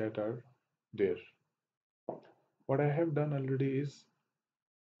changes that are there. What I have done already is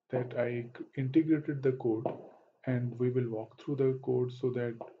that I integrated the code, and we will walk through the code so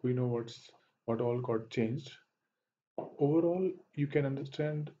that we know what all got changed. Overall, you can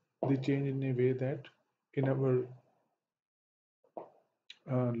understand the change in a way that in our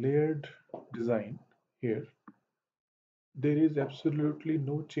layered design here, there is absolutely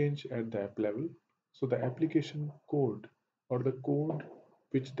no change at the app level. So the application code or the code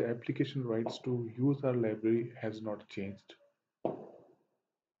which the application writes to use our library has not changed.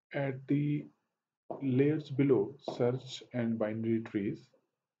 At the layers below, search and binary trees,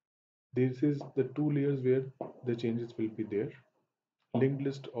 this is the two layers where the changes will be there. Linked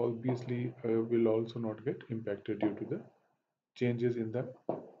list obviously will also not get impacted due to the changes in the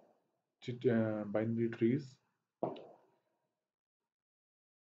binary trees.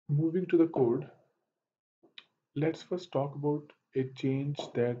 Moving to the code, let's first talk about a change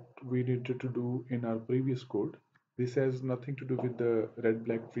that we needed to do in our previous code. This has nothing to do with the red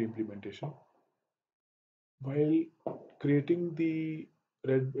black tree implementation. While creating the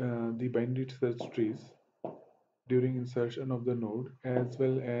binary search trees during insertion of the node as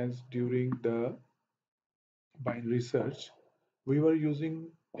well as during the binary search, we were using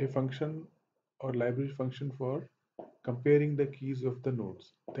a function or library function for comparing the keys of the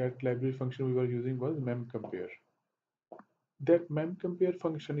nodes. That library function we were using was memcompare. That memcompare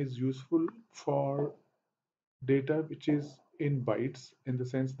function is useful for data which is in bytes, in the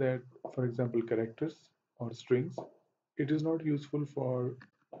sense that, for example, characters or strings. It is not useful for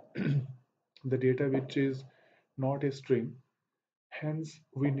the data which is not a string. Hence,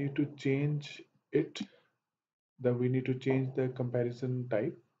 we need to change it. That we need to change the comparison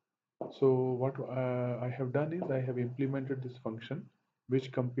type. So what I have done is I have implemented this function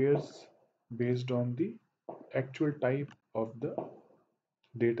which compares based on the actual type of the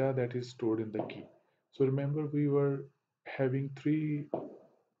data that is stored in the key. So remember, we were having three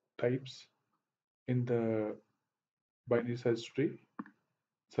types in the binary search tree: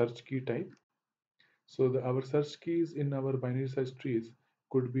 search key type. So our search keys in our binary search trees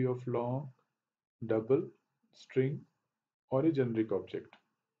could be of long, double, string, or a generic object.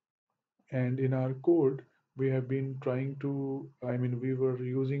 And in our code, we have been trying to, I mean, we were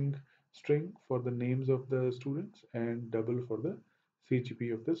using string for the names of the students and double for the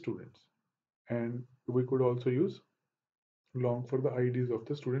CGP of the students. And we could also use long for the IDs of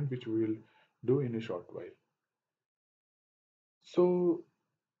the student, which we will do in a short while. So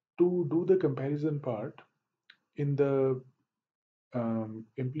to do the comparison part in the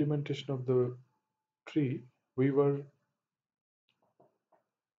implementation of the tree, we are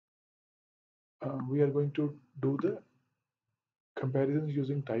going to do the comparisons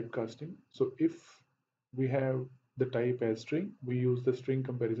using typecasting. So if we have the type as string, we use the string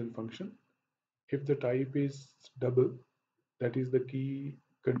comparison function. If the type is double, that is the key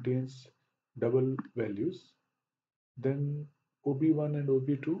contains double values, then OB1 and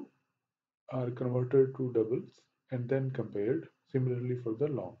OB2 are converted to doubles and then compared. Similarly for the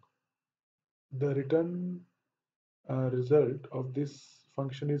long. The return result of this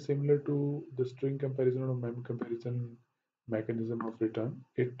function is similar to the string comparison or mem comparison mechanism of return.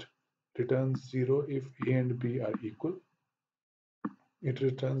 It returns 0 if A and B are equal. It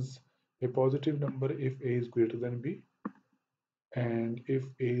returns a positive number if A is greater than B. And if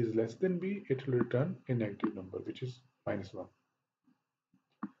A is less than B, it will return a negative number, which is -1.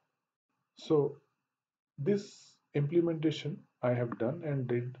 So this implementation I have done,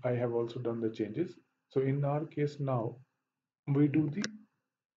 and I have also done the changes. So in our case now, we do the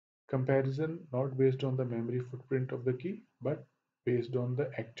comparison not based on the memory footprint of the key, but based on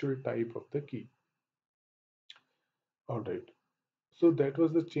the actual type of the key. All right. So that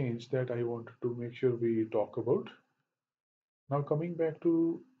was the change that I wanted to make sure we talk about. Now coming back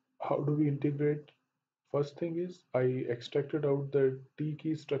to how do we integrate. First thing is I extracted out the T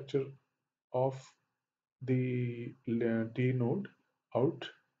key structure of the T node out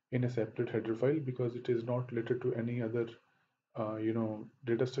in a separate header file because it is not related to any other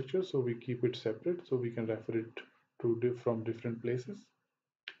data structure, so we keep it separate so we can refer it to from different places.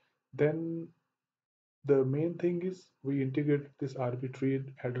 Then the main thing is we integrate this arbitrary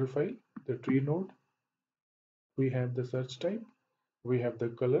header file, the tree node. We have the search type, we have the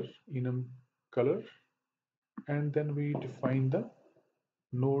color, enum color, and then we define the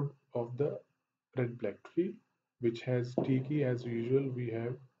node of the red black tree, which has T key as usual we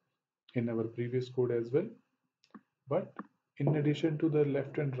have in our previous code as well. But in addition to the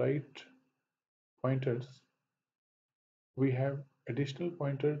left and right pointers, we have additional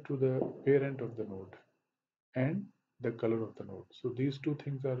pointer to the parent of the node and the color of the node. So these two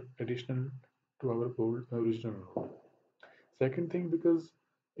things are additional to our old original node. Second thing, because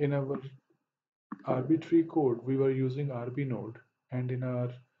in our arbitrary code we were using RB node, and in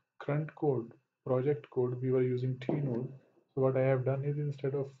our current code, project code, we were using T node. So what I have done is,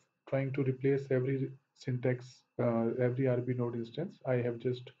 instead of trying to replace every syntax, every RB node instance, I have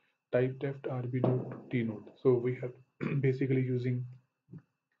just typedeft RB node T node. So we are basically using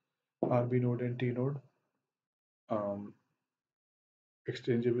RB node and T node um,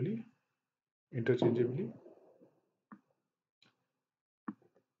 exchangeably, interchangeably.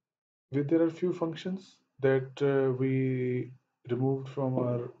 There are few functions that we removed from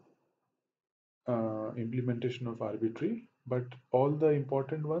our implementation of arbitrary, but all the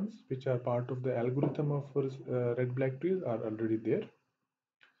important ones which are part of the algorithm of red black trees are already there.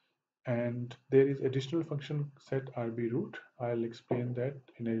 And there is additional function set rb root. I'll explain that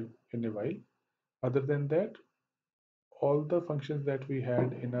in a while. Other than that, all the functions that we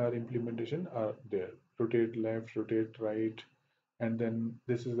had in our implementation are there: rotate left, rotate right, and then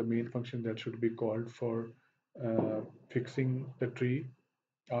this is the main function that should be called for fixing the tree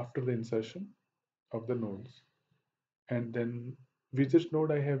after the insertion of the nodes. And then widget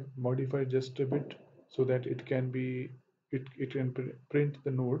node I have modified just a bit so that it can print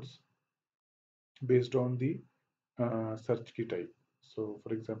the nodes based on the search key type. So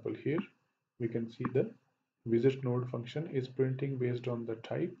for example, here we can see the widget node function is printing based on the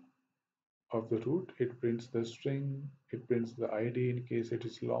type of the root. It prints the string, it prints the ID in case it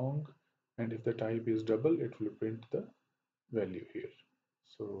is long, and if the type is double, it will print the value here.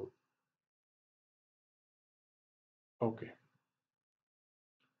 So okay,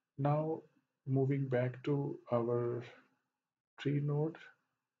 now moving back to our tree node.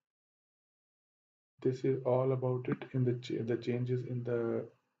 This is all about it in the changes in the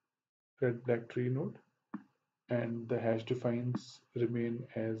red black tree node, and the hash defines remain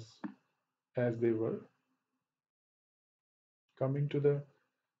as they were. Coming to the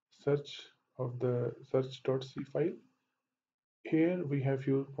search of the search.c file, here we have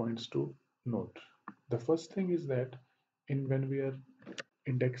few points to note. The first thing is that when we are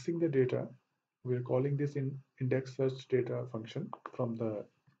indexing the data, we are calling this in index search data function from the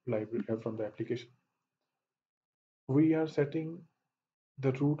library from the application. We are setting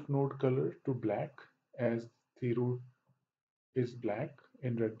the root node color to black, as the root is black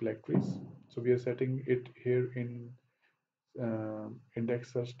in red black trees. So we are setting it here in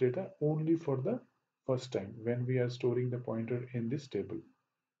index search data only for the first time when we are storing the pointer in this table.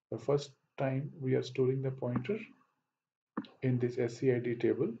 The first time we are storing the pointer in this scid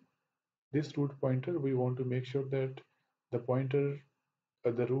table, this root pointer, we want to make sure that the pointer,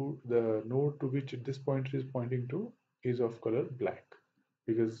 the node to which this pointer is pointing to is of color black,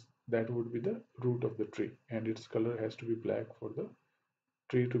 because that would be the root of the tree and its color has to be black for the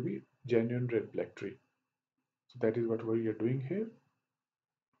tree to be genuine red black tree. So that is what we are doing here.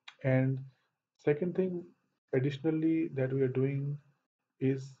 And second thing additionally that we are doing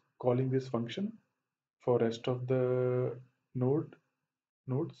is calling this function for rest of the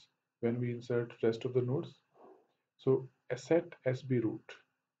nodes when we insert rest of the nodes. So set sb root.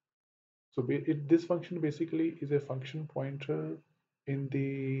 So this function basically is a function pointer in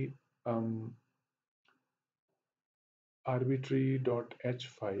the arbitrary.h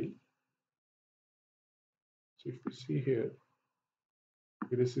file. So if we see here,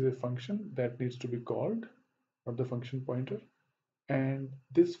 this is a function that needs to be called, not the function pointer. And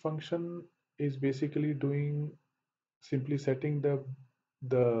this function is basically doing simply setting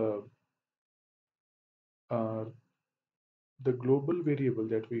the uh, the global variable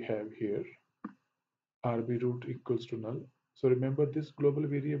that we have here, rb root equals to null. So remember, this global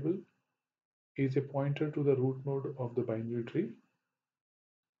variable is a pointer to the root node of the binary tree,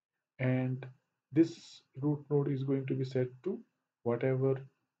 and this root node is going to be set to whatever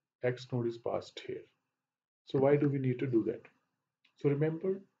x node is passed here. So why do we need to do that? So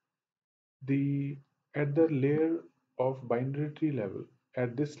remember, the at the layer of binary tree level,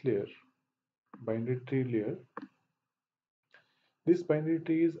 at this layer, binary tree layer, this binary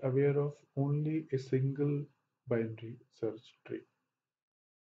tree is aware of only a single binary search tree.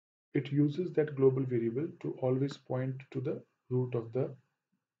 It uses that global variable to always point to the root of the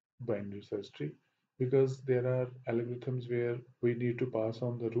binary search tree, because there are algorithms where we need to pass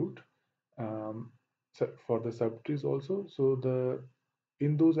on the root for the subtrees also. So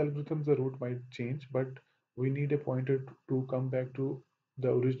in those algorithms the root might change, but we need a pointer to come back to the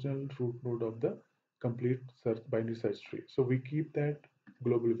original root node of the complete binary search tree. So we keep that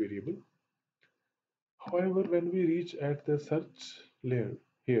global variable. However, when we reach at the search layer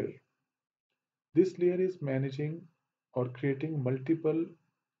here, this layer is managing or creating multiple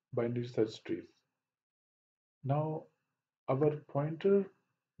binary search trees. Now, our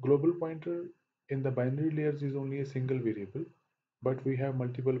global pointer in the binary layers is only a single variable, but we have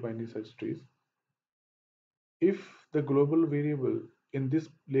multiple binary search trees. If the global variable in this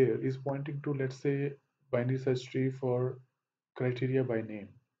layer is pointing to, let's say, binary search tree for criteria by name,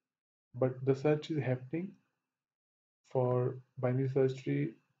 but the search is happening for binary search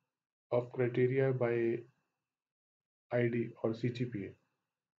tree of criteria by ID or CGPA.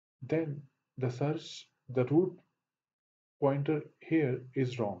 Then the root pointer here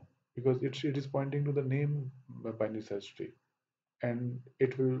is wrong because it is pointing to the name binary search tree, and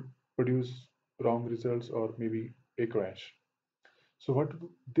it will produce wrong results or maybe a crash. So what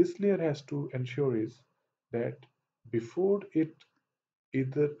this layer has to ensure is that before it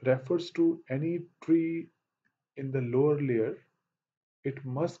either refers to any tree in the lower layer, it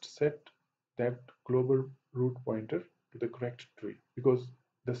must set that global root pointer to the correct tree, because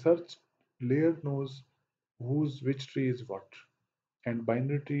the search layer knows which tree is what, and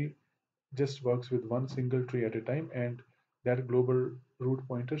binary tree just works with one single tree at a time, and that global root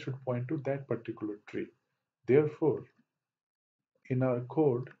pointer should point to that particular tree. Therefore, in our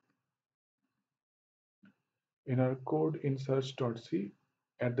code, in search.c,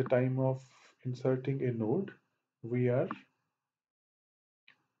 at the time of inserting a node, we are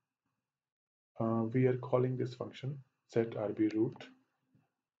calling this function set rbroot.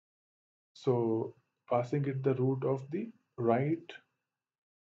 So passing it the root of the right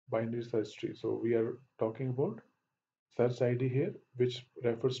binary search tree. So we are talking about search ID here, which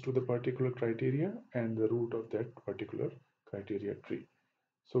refers to the particular criteria and the root of that particular criteria tree.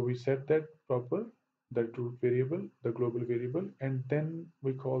 So we set that proper, that root variable, the global variable, and then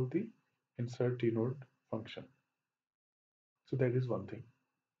we call the insert node function. So that is one thing.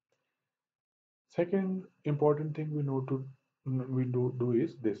 Second important thing we do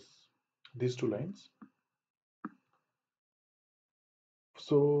is these two lines.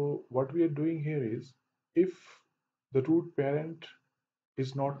 So what we are doing here is, if the root parent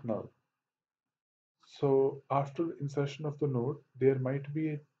is not null, so after insertion of the node, there might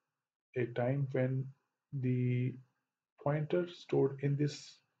be a time when the pointer stored in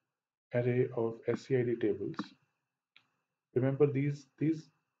this array of SCID tables. Remember, the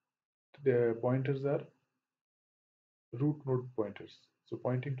pointers are root node pointers. So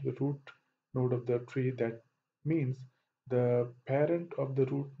pointing to the root node of the tree, that means the parent of the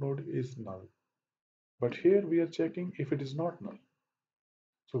root node is null. But here we are checking if it is not null.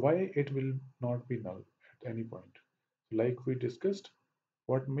 So why it will not be null at any point? Like we discussed,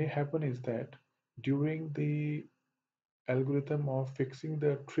 what may happen is that during the algorithm of fixing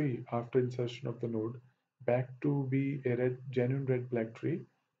the tree after insertion of the node back to be a genuine red black tree,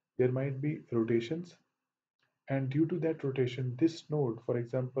 there might be rotations, and due to that rotation, this node, for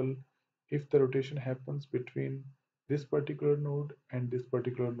example, if the rotation happens between this particular node and this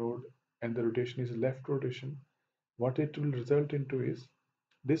particular node, and the rotation is left rotation, what it will result into is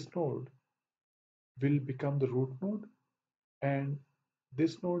this node will become the root node, and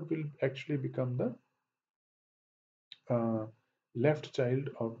this node will actually become the uh, left child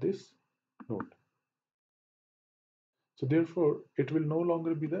of this node. So therefore, it will no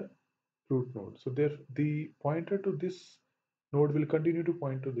longer be the root node. So there, the pointer to this node will continue to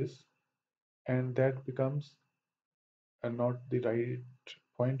point to this, and that becomes not the right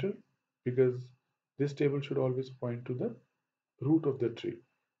pointer, because this table should always point to the root of the tree.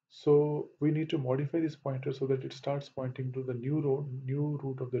 So we need to modify this pointer so that it starts pointing to the new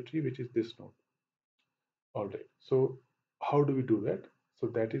root of the tree, which is this node. All right. So how do we do that? So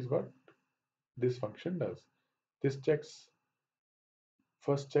that is what this function does. This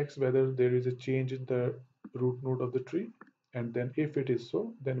first checks whether there is a change in the root node of the tree, and then if it is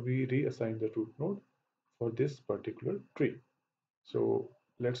so, then we reassign the root node for this particular tree. So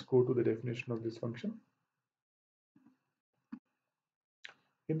let's go to the definition of this function.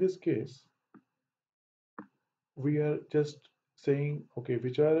 In this case, we are just saying, okay,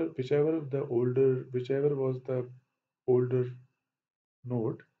 whichever was the older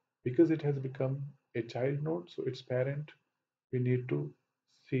node, because it has become a child node, so its parent, we need to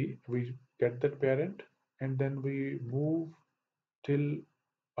see, we get that parent, and then we move till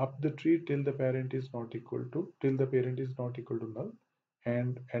up the tree till the parent is not equal to null,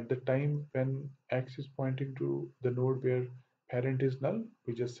 and at the time when x is pointing to the node where parent is null,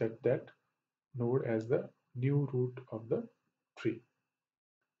 we just set that node as the new root of the tree.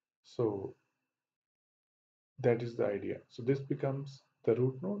 So that is the idea. So this becomes the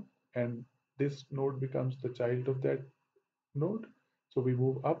root node, and this node becomes the child of that node. So we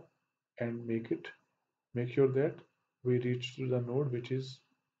move up and make sure that we reach to the node which is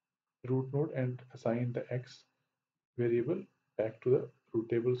root node, and assign the x variable back to the root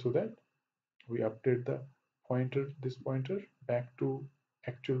table, so that we update this pointer back to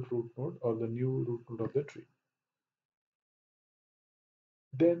actual root node or the new root node of the tree.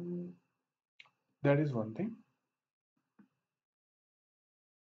 Then that is one thing.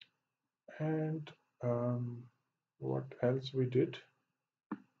 And what else we did?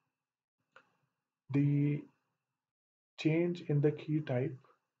 The change in the key type.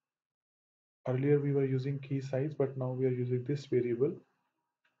 Earlier we were using key size, but now we are using this variable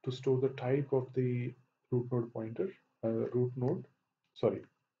to store the type of the root node pointer, root node, sorry,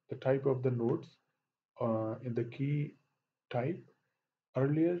 the type of the nodes in the key type.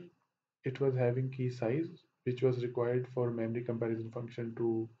 Earlier, it was having key size, which was required for memory comparison function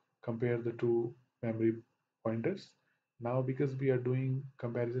to compare the two memory pointers. Now, because we are doing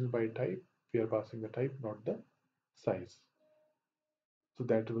comparison by type, we are passing the type, not the size. So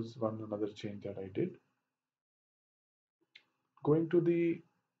that was one another change that I did. Going to the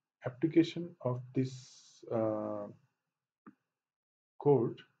application of this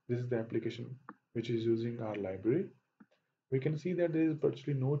code, this is the application which is using our library. We can see that there is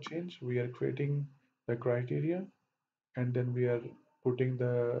virtually no change. We are creating the criteria and then we are preparing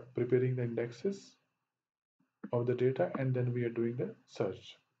the indexes of the data and then we are doing the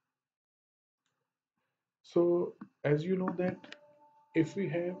search. So as you know that if we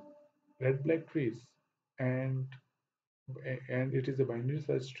have red black trees and and it is a binary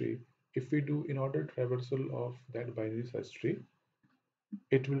search tree, if we do in order traversal of that binary search tree,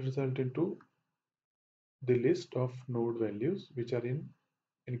 it will result into the list of node values which are in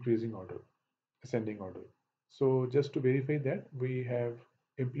increasing order, ascending order. So just to verify that, we have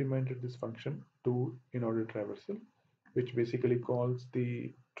implemented this function to in order traversal, which basically calls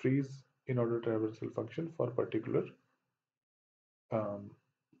the trees in order traversal function for particular um,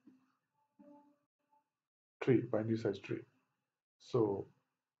 tree, binary size tree. So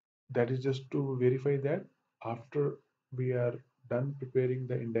that is just to verify that after we are done preparing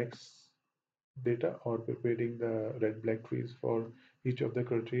the index data or preparing the red black trees for each of the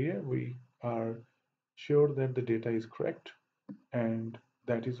criteria, we are sure that the data is correct, and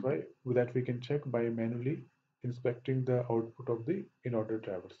that is why that we can check by manually inspecting the output of the in order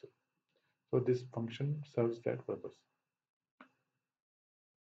traversal. So this function serves that purpose.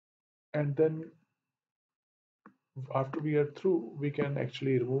 And then after we are through, we can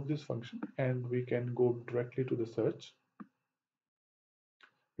actually remove this function and we can go directly to the search.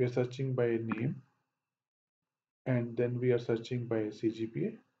 We are searching by name and then we are searching by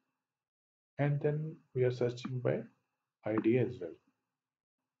CGPA and then we are searching by ID as well.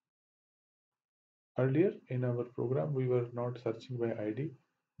 Earlier in our program, we were not searching by ID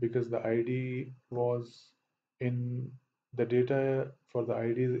because the ID was in the data for the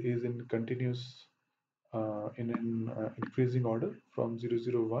ID is in continuous increasing order from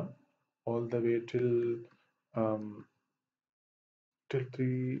 001 all the way till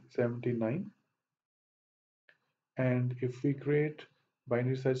 379. And if we create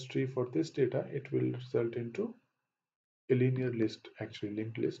binary search tree for this data, it will result into a linear list, actually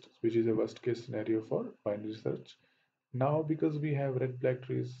linked list, which is a worst case scenario for binary search. Now, because we have red black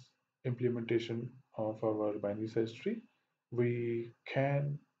trees implementation of our binary search tree, we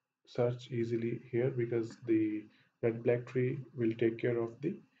can search easily here because the red black tree will take care of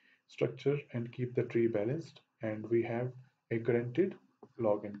the structure and keep the tree balanced, and we have a guaranteed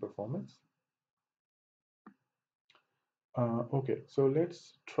login performance. Okay, so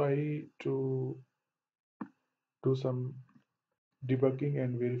let's try to do some debugging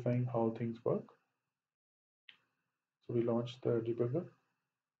and verifying how things work. So we launch the debugger.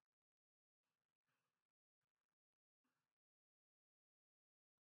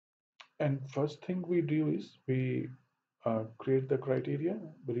 And first thing we do is we create the criteria,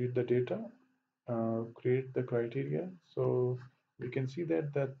 we read the data, create the criteria. So we can see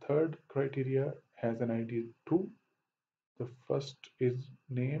that the third criteria has an ID 2. The first is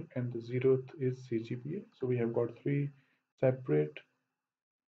name and the 0th is CGPA. So we have got 3 separate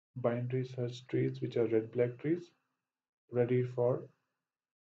binary search trees which are red black trees ready for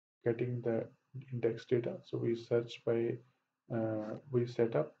getting the index data. So we search by we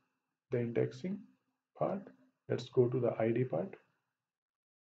set up the indexing part. Let's go to the ID part.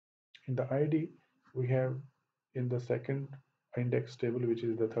 In the ID, we have in the second index table, which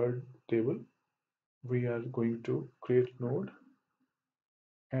is the third table, we are going to create node,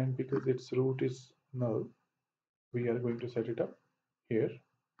 and because its root is null, we are going to set it up here.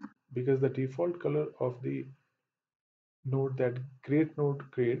 Because the default color of the node that create node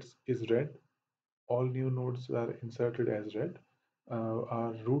creates is red, all new nodes are inserted as red.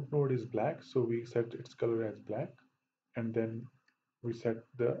 Our root node is black, so we set its color as black, and then we set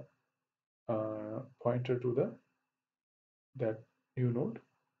the pointer to the that new node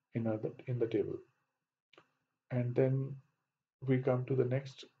in the table. And then we come to the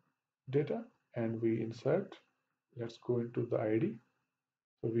next data and we insert. Let's go into the ID.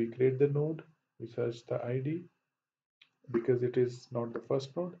 So we create the node, we search the ID because it is not the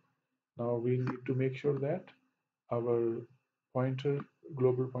first node. Now we need to make sure that our pointer,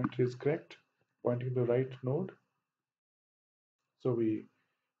 global pointer is correct, pointing the right node. So we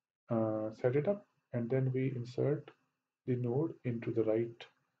set it up and then we insert the node into the right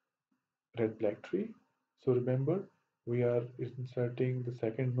red black tree. So remember, we are inserting the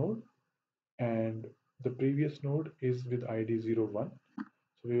second node and the previous node is with ID 01.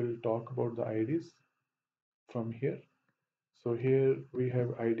 So we will talk about the IDs from here. So here we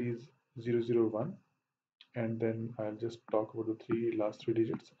have IDs 001 and then I'll just talk about the last three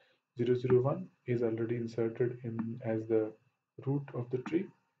digits. 001 is already inserted in as the root of the tree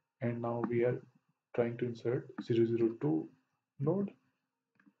and now we are trying to insert 002 node.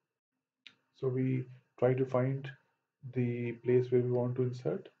 So we try to find the place where we want to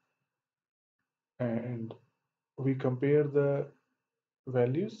insert and we compare the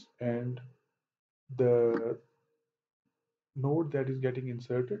values and the node that is getting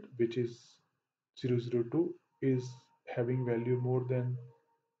inserted, which is 002, is having value more than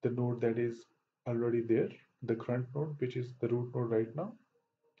the node that is already there, the current node, which is the root node right now.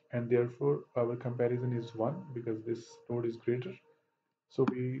 And therefore, our comparison is 1 because this node is greater. So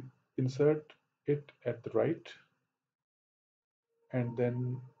we insert it at the right and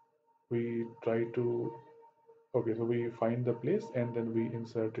then we try to, okay, so we find the place and then we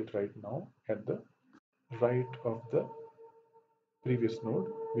insert it right now at the right of the previous node,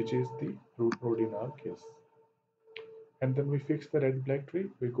 which is the root node in our case. And then we fix the red black tree,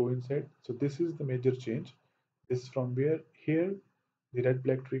 we go inside. So this is the major change. This is from where here the red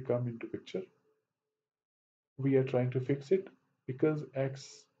black tree come into picture. We are trying to fix it because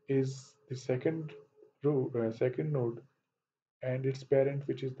X is the second row, second node, and its parent,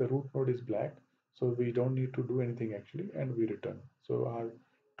 which is the root node, is black. So we don't need to do anything actually, and we return. So our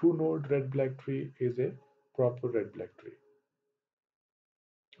two node red black tree is a proper red black tree.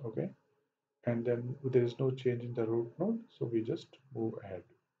 Okay, and then there is no change in the root node, so we just move ahead.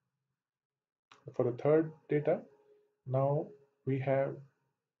 For the third data, now we have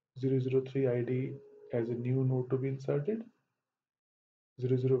 003 ID as a new node to be inserted.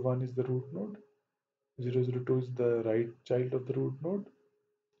 001 is the root node. 002 is the right child of the root node.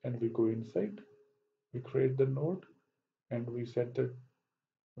 And we go inside. We create the node and we set the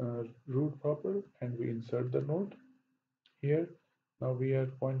root proper and we insert the node here. Now we are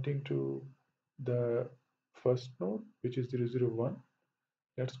pointing to the first node, which is 001.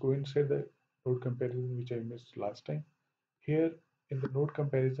 Let's go inside the node comparison, which I missed last time. Here in the node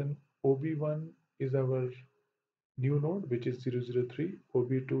comparison, OB1 is our new node, which is 003.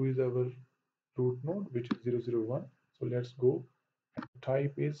 OB2 is our root node, which is 001. So let's go.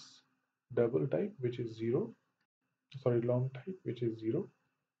 Type is double type, which is 0. Sorry, long type, which is 0.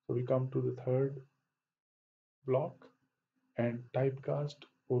 So we come to the third block and typecast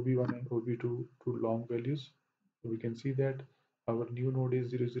OB1 and OB2 to long values. So we can see that our new node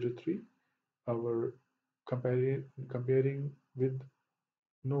is 003. Our comparing with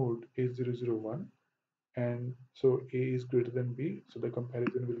node is 001, and so A is greater than B, so the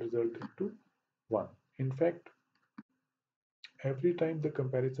comparison will result into 1. In fact, every time the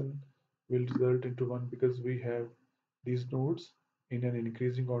comparison will result into 1 because we have these nodes in an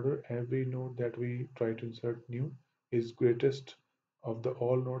increasing order. Every node that we try to insert new is greatest of the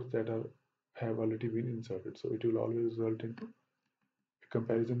all nodes that are have already been inserted. So it will always result into a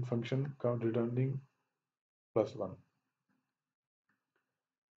comparison function count returning +1.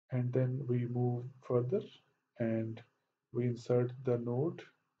 And then we move further and we insert the node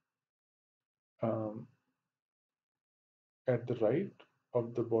um, at the right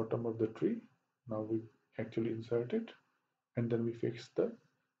of the bottom of the tree. Now we actually insert it and then we fix the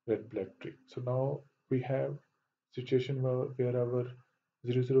red black tree. So now we have situation where our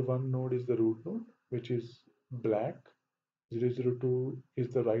 001 node is the root node, which is black. 002 is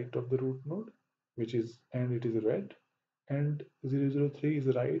the right of the root node, which is, and it is red, and 003 is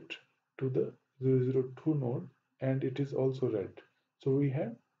right to the 002 node and it is also red. So we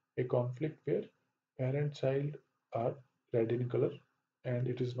have a conflict where parent child are red in color and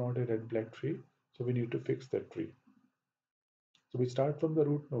it is not a red black tree, so we need to fix that tree. So we start from the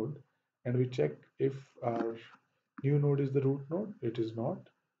root node and we check if our new node is the root node. It is not.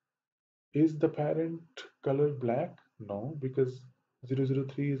 Is the parent color black? No, because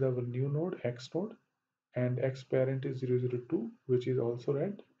 003 is our new node, X node, and X parent is 002, which is also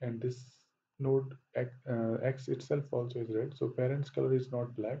red, and this node X itself also is red. So parent's color is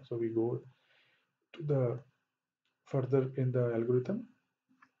not black. So we go to the further in the algorithm.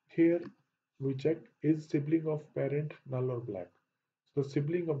 Here we check, is sibling of parent null or black. So the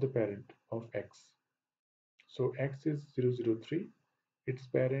sibling of the parent of x. So x is 003, its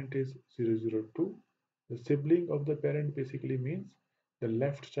parent is 002. The sibling of the parent basically means the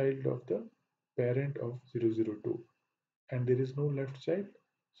left child of the parent of 002, and there is no left child,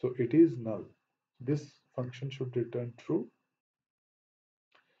 so it is null. This function should return true.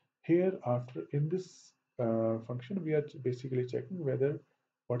 Here, after in this function, we are basically checking whether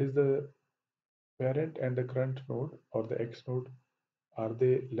what is the parent and the current node or the x node, are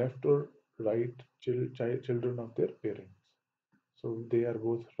they left or right children of their parents. So they are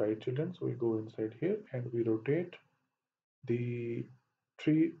both right children. So we go inside here and we rotate the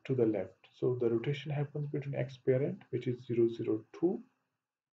tree to the left. So the rotation happens between x parent, which is 002,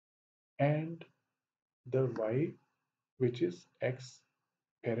 and the y, which is x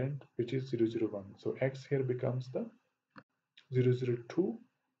parent, which is 001. So x here becomes the 002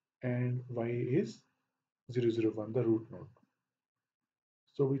 and y is 001, the root node.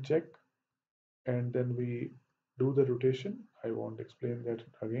 So we check and then we do the rotation. I won't explain that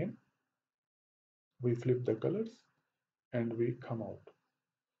again. We flip the colors and we come out.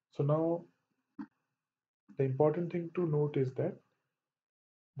 So now the important thing to note is that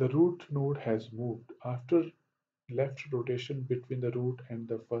the root node has moved after left rotation between the root and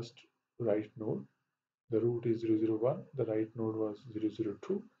the first right node. The root is 001, the right node was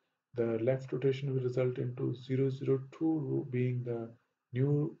 002. The left rotation will result into 002 being the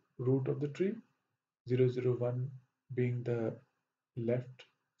new root of the tree, 001 being the left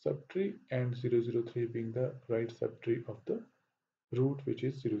subtree, and 003 being the right subtree of the root, which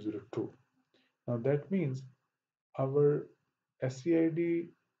is 002. Now that means our SCID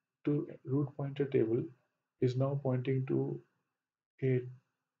to root pointer table is now pointing to a,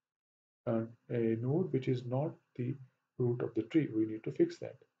 a node which is not the root of the tree. We need to fix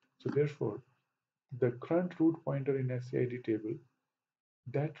that. So therefore, the current root pointer in SCID table,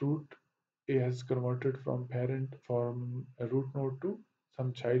 that root has converted from a root node to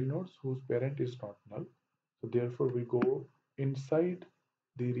some child nodes whose parent is not null. So therefore, we go inside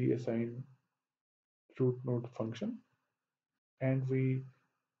the reassign root node function and we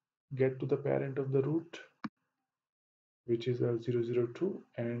get to the parent of the root, which is a 002,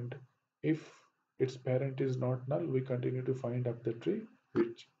 and if its parent is not null, we continue to find up the tree,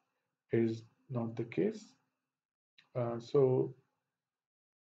 which is not the case. So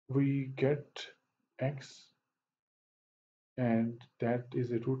we get x, and that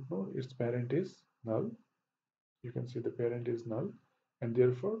is a root node, its parent is null. You can see the parent is null, and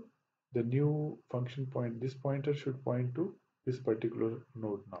therefore the new function point, this pointer should point to this particular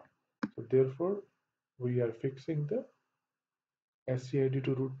node now. So therefore we are fixing the SCID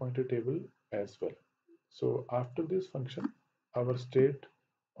to root pointer table as well. So after this function, our state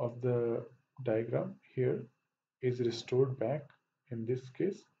of the diagram here is restored back, in this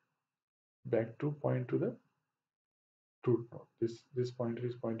case, back to point to the root node. This pointer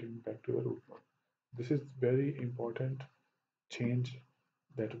is pointing back to the root node. This is very important change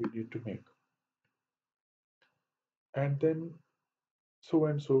that we need to make. And then so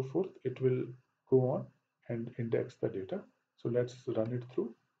and so forth, it will go on and index the data. So let's run it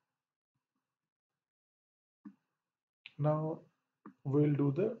through. Now we'll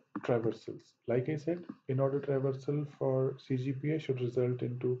do the traversals. Like I said, in order traversal for CGPA should result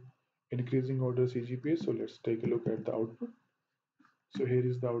into increasing order CGPA. So let's take a look at the output. So here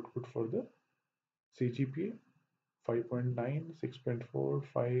is the output for the CGPA: 5.9, 6.4,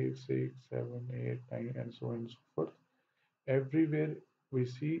 5, 6, 7, 8, 9, and so on and so forth. Everywhere we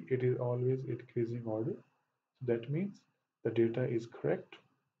see it is always increasing order. So that means the data is correct.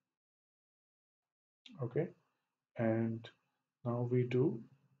 Okay, and now we do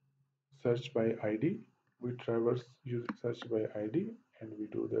search by ID. We traverse use search by ID and we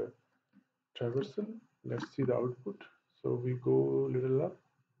do the traversal. Let's see the output. So we go little up.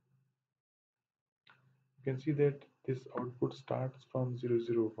 You can see that this output starts from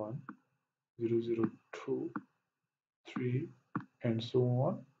 001, 002, 3, and so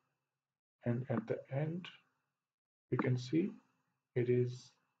on. And at the end, we can see it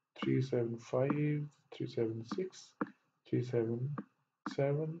is 375, 376,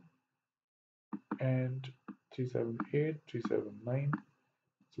 377, and 378, 379.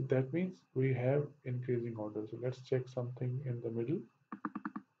 So that means we have increasing order. So let's check something in the middle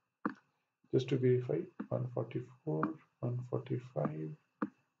just to verify. 144, 145,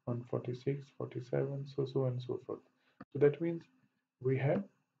 146, 47, so and so forth. So that means we have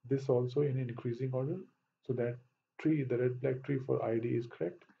this also in increasing order. So that tree, the red black tree for ID is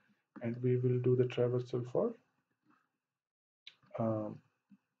correct, and we will do the traversal for um,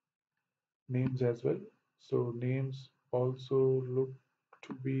 names as well. So names also look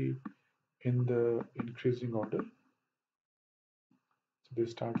to be in the increasing order. So they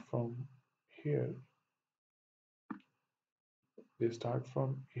start from here, they start from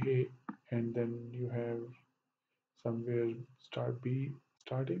A, and then you have somewhere start B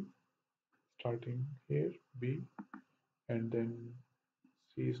starting here, B, and then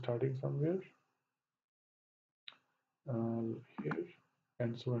C starting somewhere here,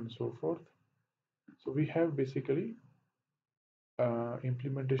 and so on and so forth. So we have basically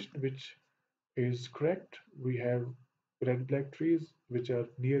implementation which is correct. We have red black trees which are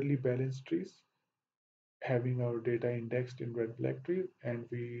nearly balanced trees having our data indexed in red black tree, and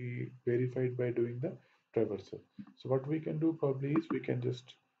we verified by doing the traversal. So what we can do probably is we can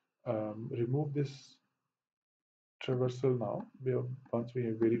just remove this traversal now once we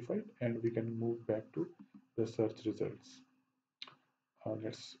have verified, and we can move back to the search results.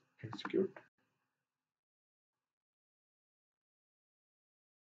 Let's execute.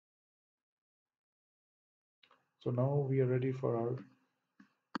 So now we are ready for our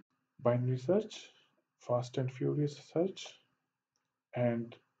binary search, fast and furious search,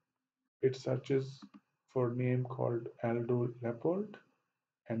 and it searches for name called Aldo Leopold,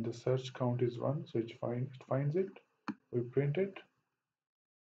 and the search count is 1, so it finds it. We print it.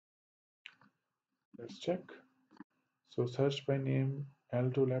 Let's check. So search by name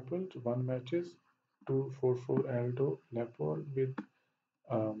Aldo Leopold, 1 matches, 244 Aldo Leopold with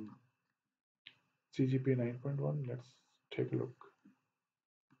CGPA 9.1. Let's take a look.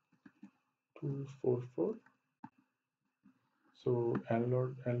 244. So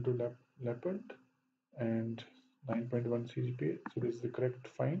Aldo Leopold and 9.1 CGPA. So this is the correct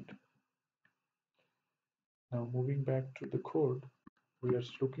find. Now moving back to the code, we are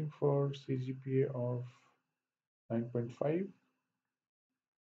looking for CGPA of 9.5.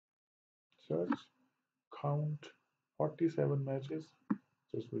 Search, count 47 matches.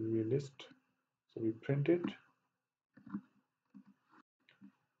 This will be a list. So we print it.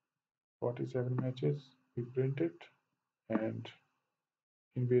 47 matches. We print it, and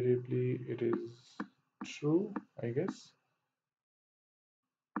invariably it is true, I guess.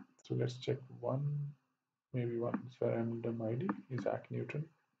 So let's check maybe one random ID. Isaac Newton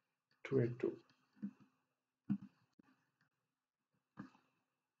 282.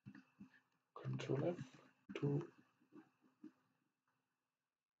 Control F 2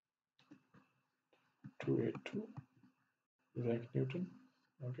 282. Isaac Newton.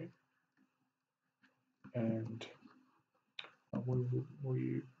 Okay, and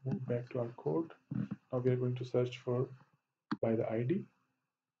we move back to our code. Now we are going to search for by the ID,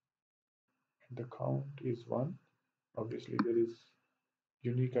 and the count is 1. Obviously there is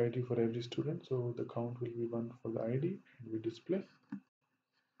unique ID for every student, so the count will be 1 for the ID, and we display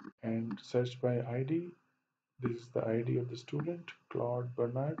and search by ID. This is the ID of the student, Claude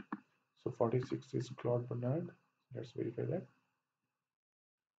Bernard. So 46 is Claude Bernard. Let's verify that.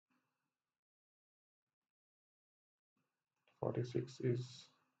 46 is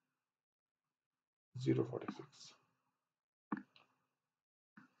 046.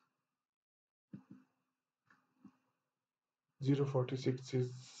 046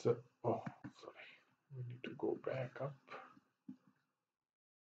 is oh sorry, we need to go back up.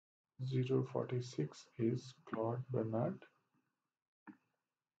 046 is Claude Bernard.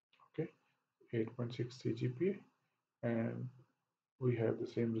 Okay, 8.6 CGPA, and we have the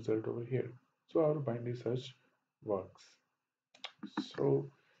same result over here. So our binary search works.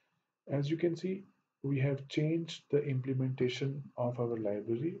 So as you can see, we have changed the implementation of our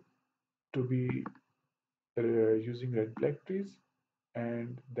library to be using red black trees,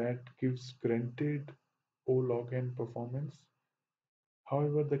 and that gives granted O log n performance.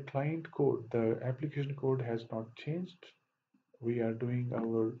 However, the client code, the application code has not changed. We are doing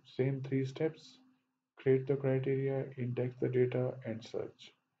our same 3 steps: create the criteria, index the data, and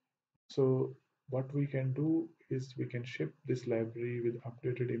search. So what we can do is we can ship this library with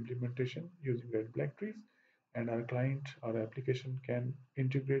updated implementation using red black trees, and our client, our application can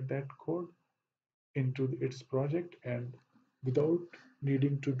integrate that code into its project, and without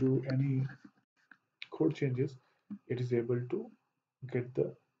needing to do any code changes, it is able to get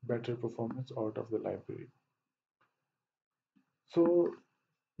the better performance out of the library. So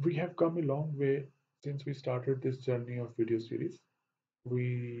we have come a long way since we started this journey of video series.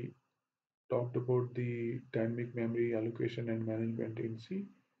 We talked about the dynamic memory allocation and management in C.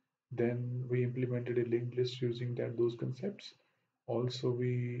 Then we implemented a linked list using those concepts. Also,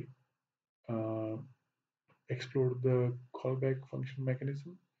 we uh, explored the callback function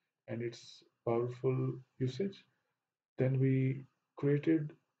mechanism and its powerful usage. Then we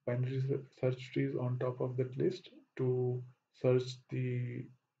created binary search trees on top of that list to search the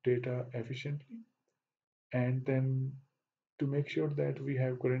data efficiently. And then to make sure that we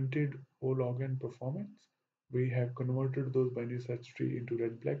have guaranteed O log n performance, we have converted those binary search tree into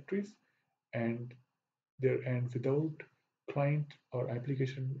red black trees, and without client or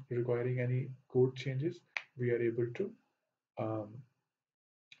application requiring any code changes, we are able to um,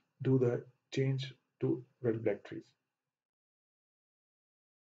 do the change to red black trees.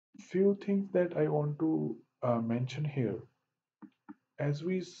 Few things that I want to mention here.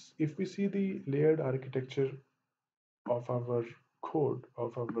 If we see the layered architecture of our code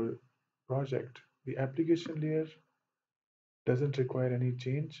of our project, the application layer doesn't require any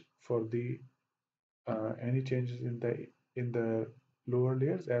change for the any changes in the lower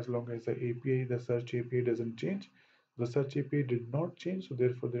layers, as long as the API, the search API doesn't change. The search API did not change, so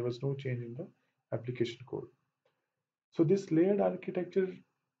therefore there was no change in the application code. So this layered architecture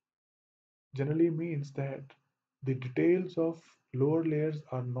generally means that the details of lower layers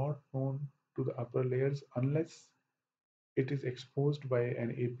are not known to the upper layers unless it is exposed by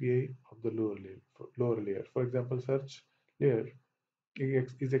an API of the lower layer. For example, search layer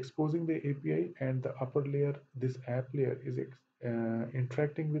is exposing the API, and the upper layer, this app layer, is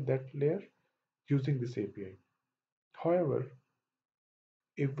interacting with that layer using this API. However,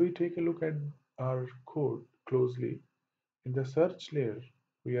 if we take a look at our code closely, in the search layer,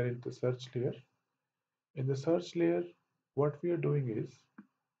 we are in the search layer. In the search layer, what we are doing is,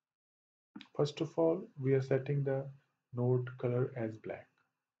 first of all, we are setting the node color as black.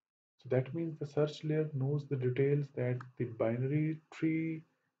 So that means the search layer knows the details that the binary tree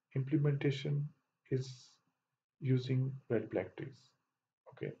implementation is using red black trees.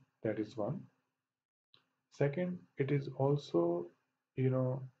 Okay, that is one. Second, it is also, you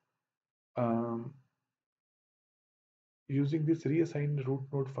know, um, using this reassign root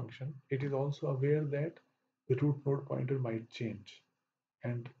node function, it is also aware that the root node pointer might change.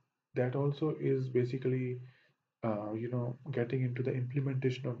 And that also is basically, getting into the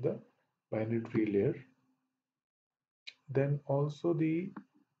implementation of the binary tree layer. Then also the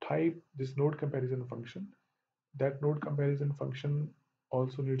type, this node comparison function, that node comparison function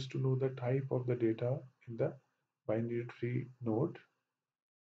also needs to know the type of the data in the binary tree node.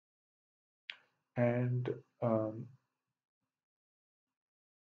 And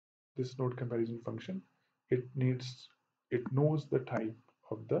this node comparison function, it knows the type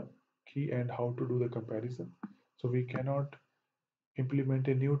of the key and how to do the comparison. So we cannot implement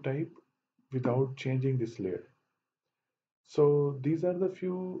a new type without changing this layer. So these are the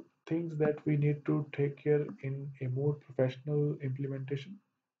few things that we need to take care in a more professional implementation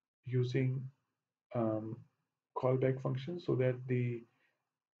using um, callback functions, so that the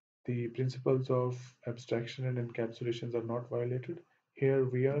principles of abstraction and encapsulations are not violated. Here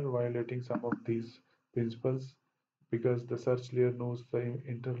we are violating some of these principles because the search layer knows the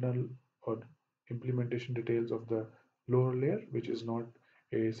internal or implementation details of the lower layer, which is not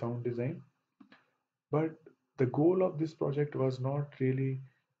a sound design. But the goal of this project was not really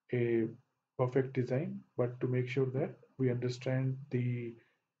a perfect design, but to make sure that we understand the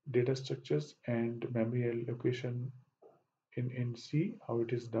data structures and memory allocation in C, how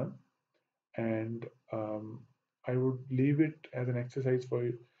it is done. And I would leave it as an exercise for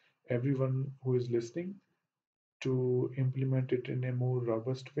everyone who is listening to implement it in a more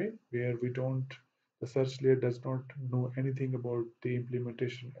robust way, where the search layer does not know anything about the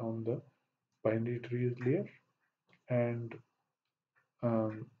implementation on the binary tree layer, and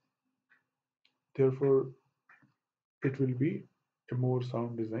um, therefore it will be a more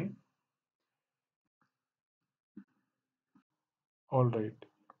sound design. All right,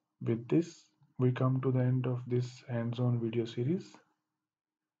 with this, we come to the end of this hands-on video series.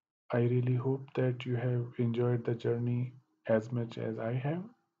 I really hope that you have enjoyed the journey as much as I have,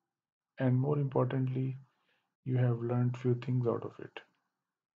 and more importantly, you have learned few things out of it.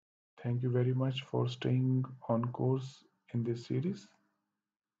 Thank you very much for staying on course in this series.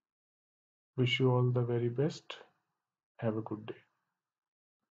 Wish you all the very best. Have a good day.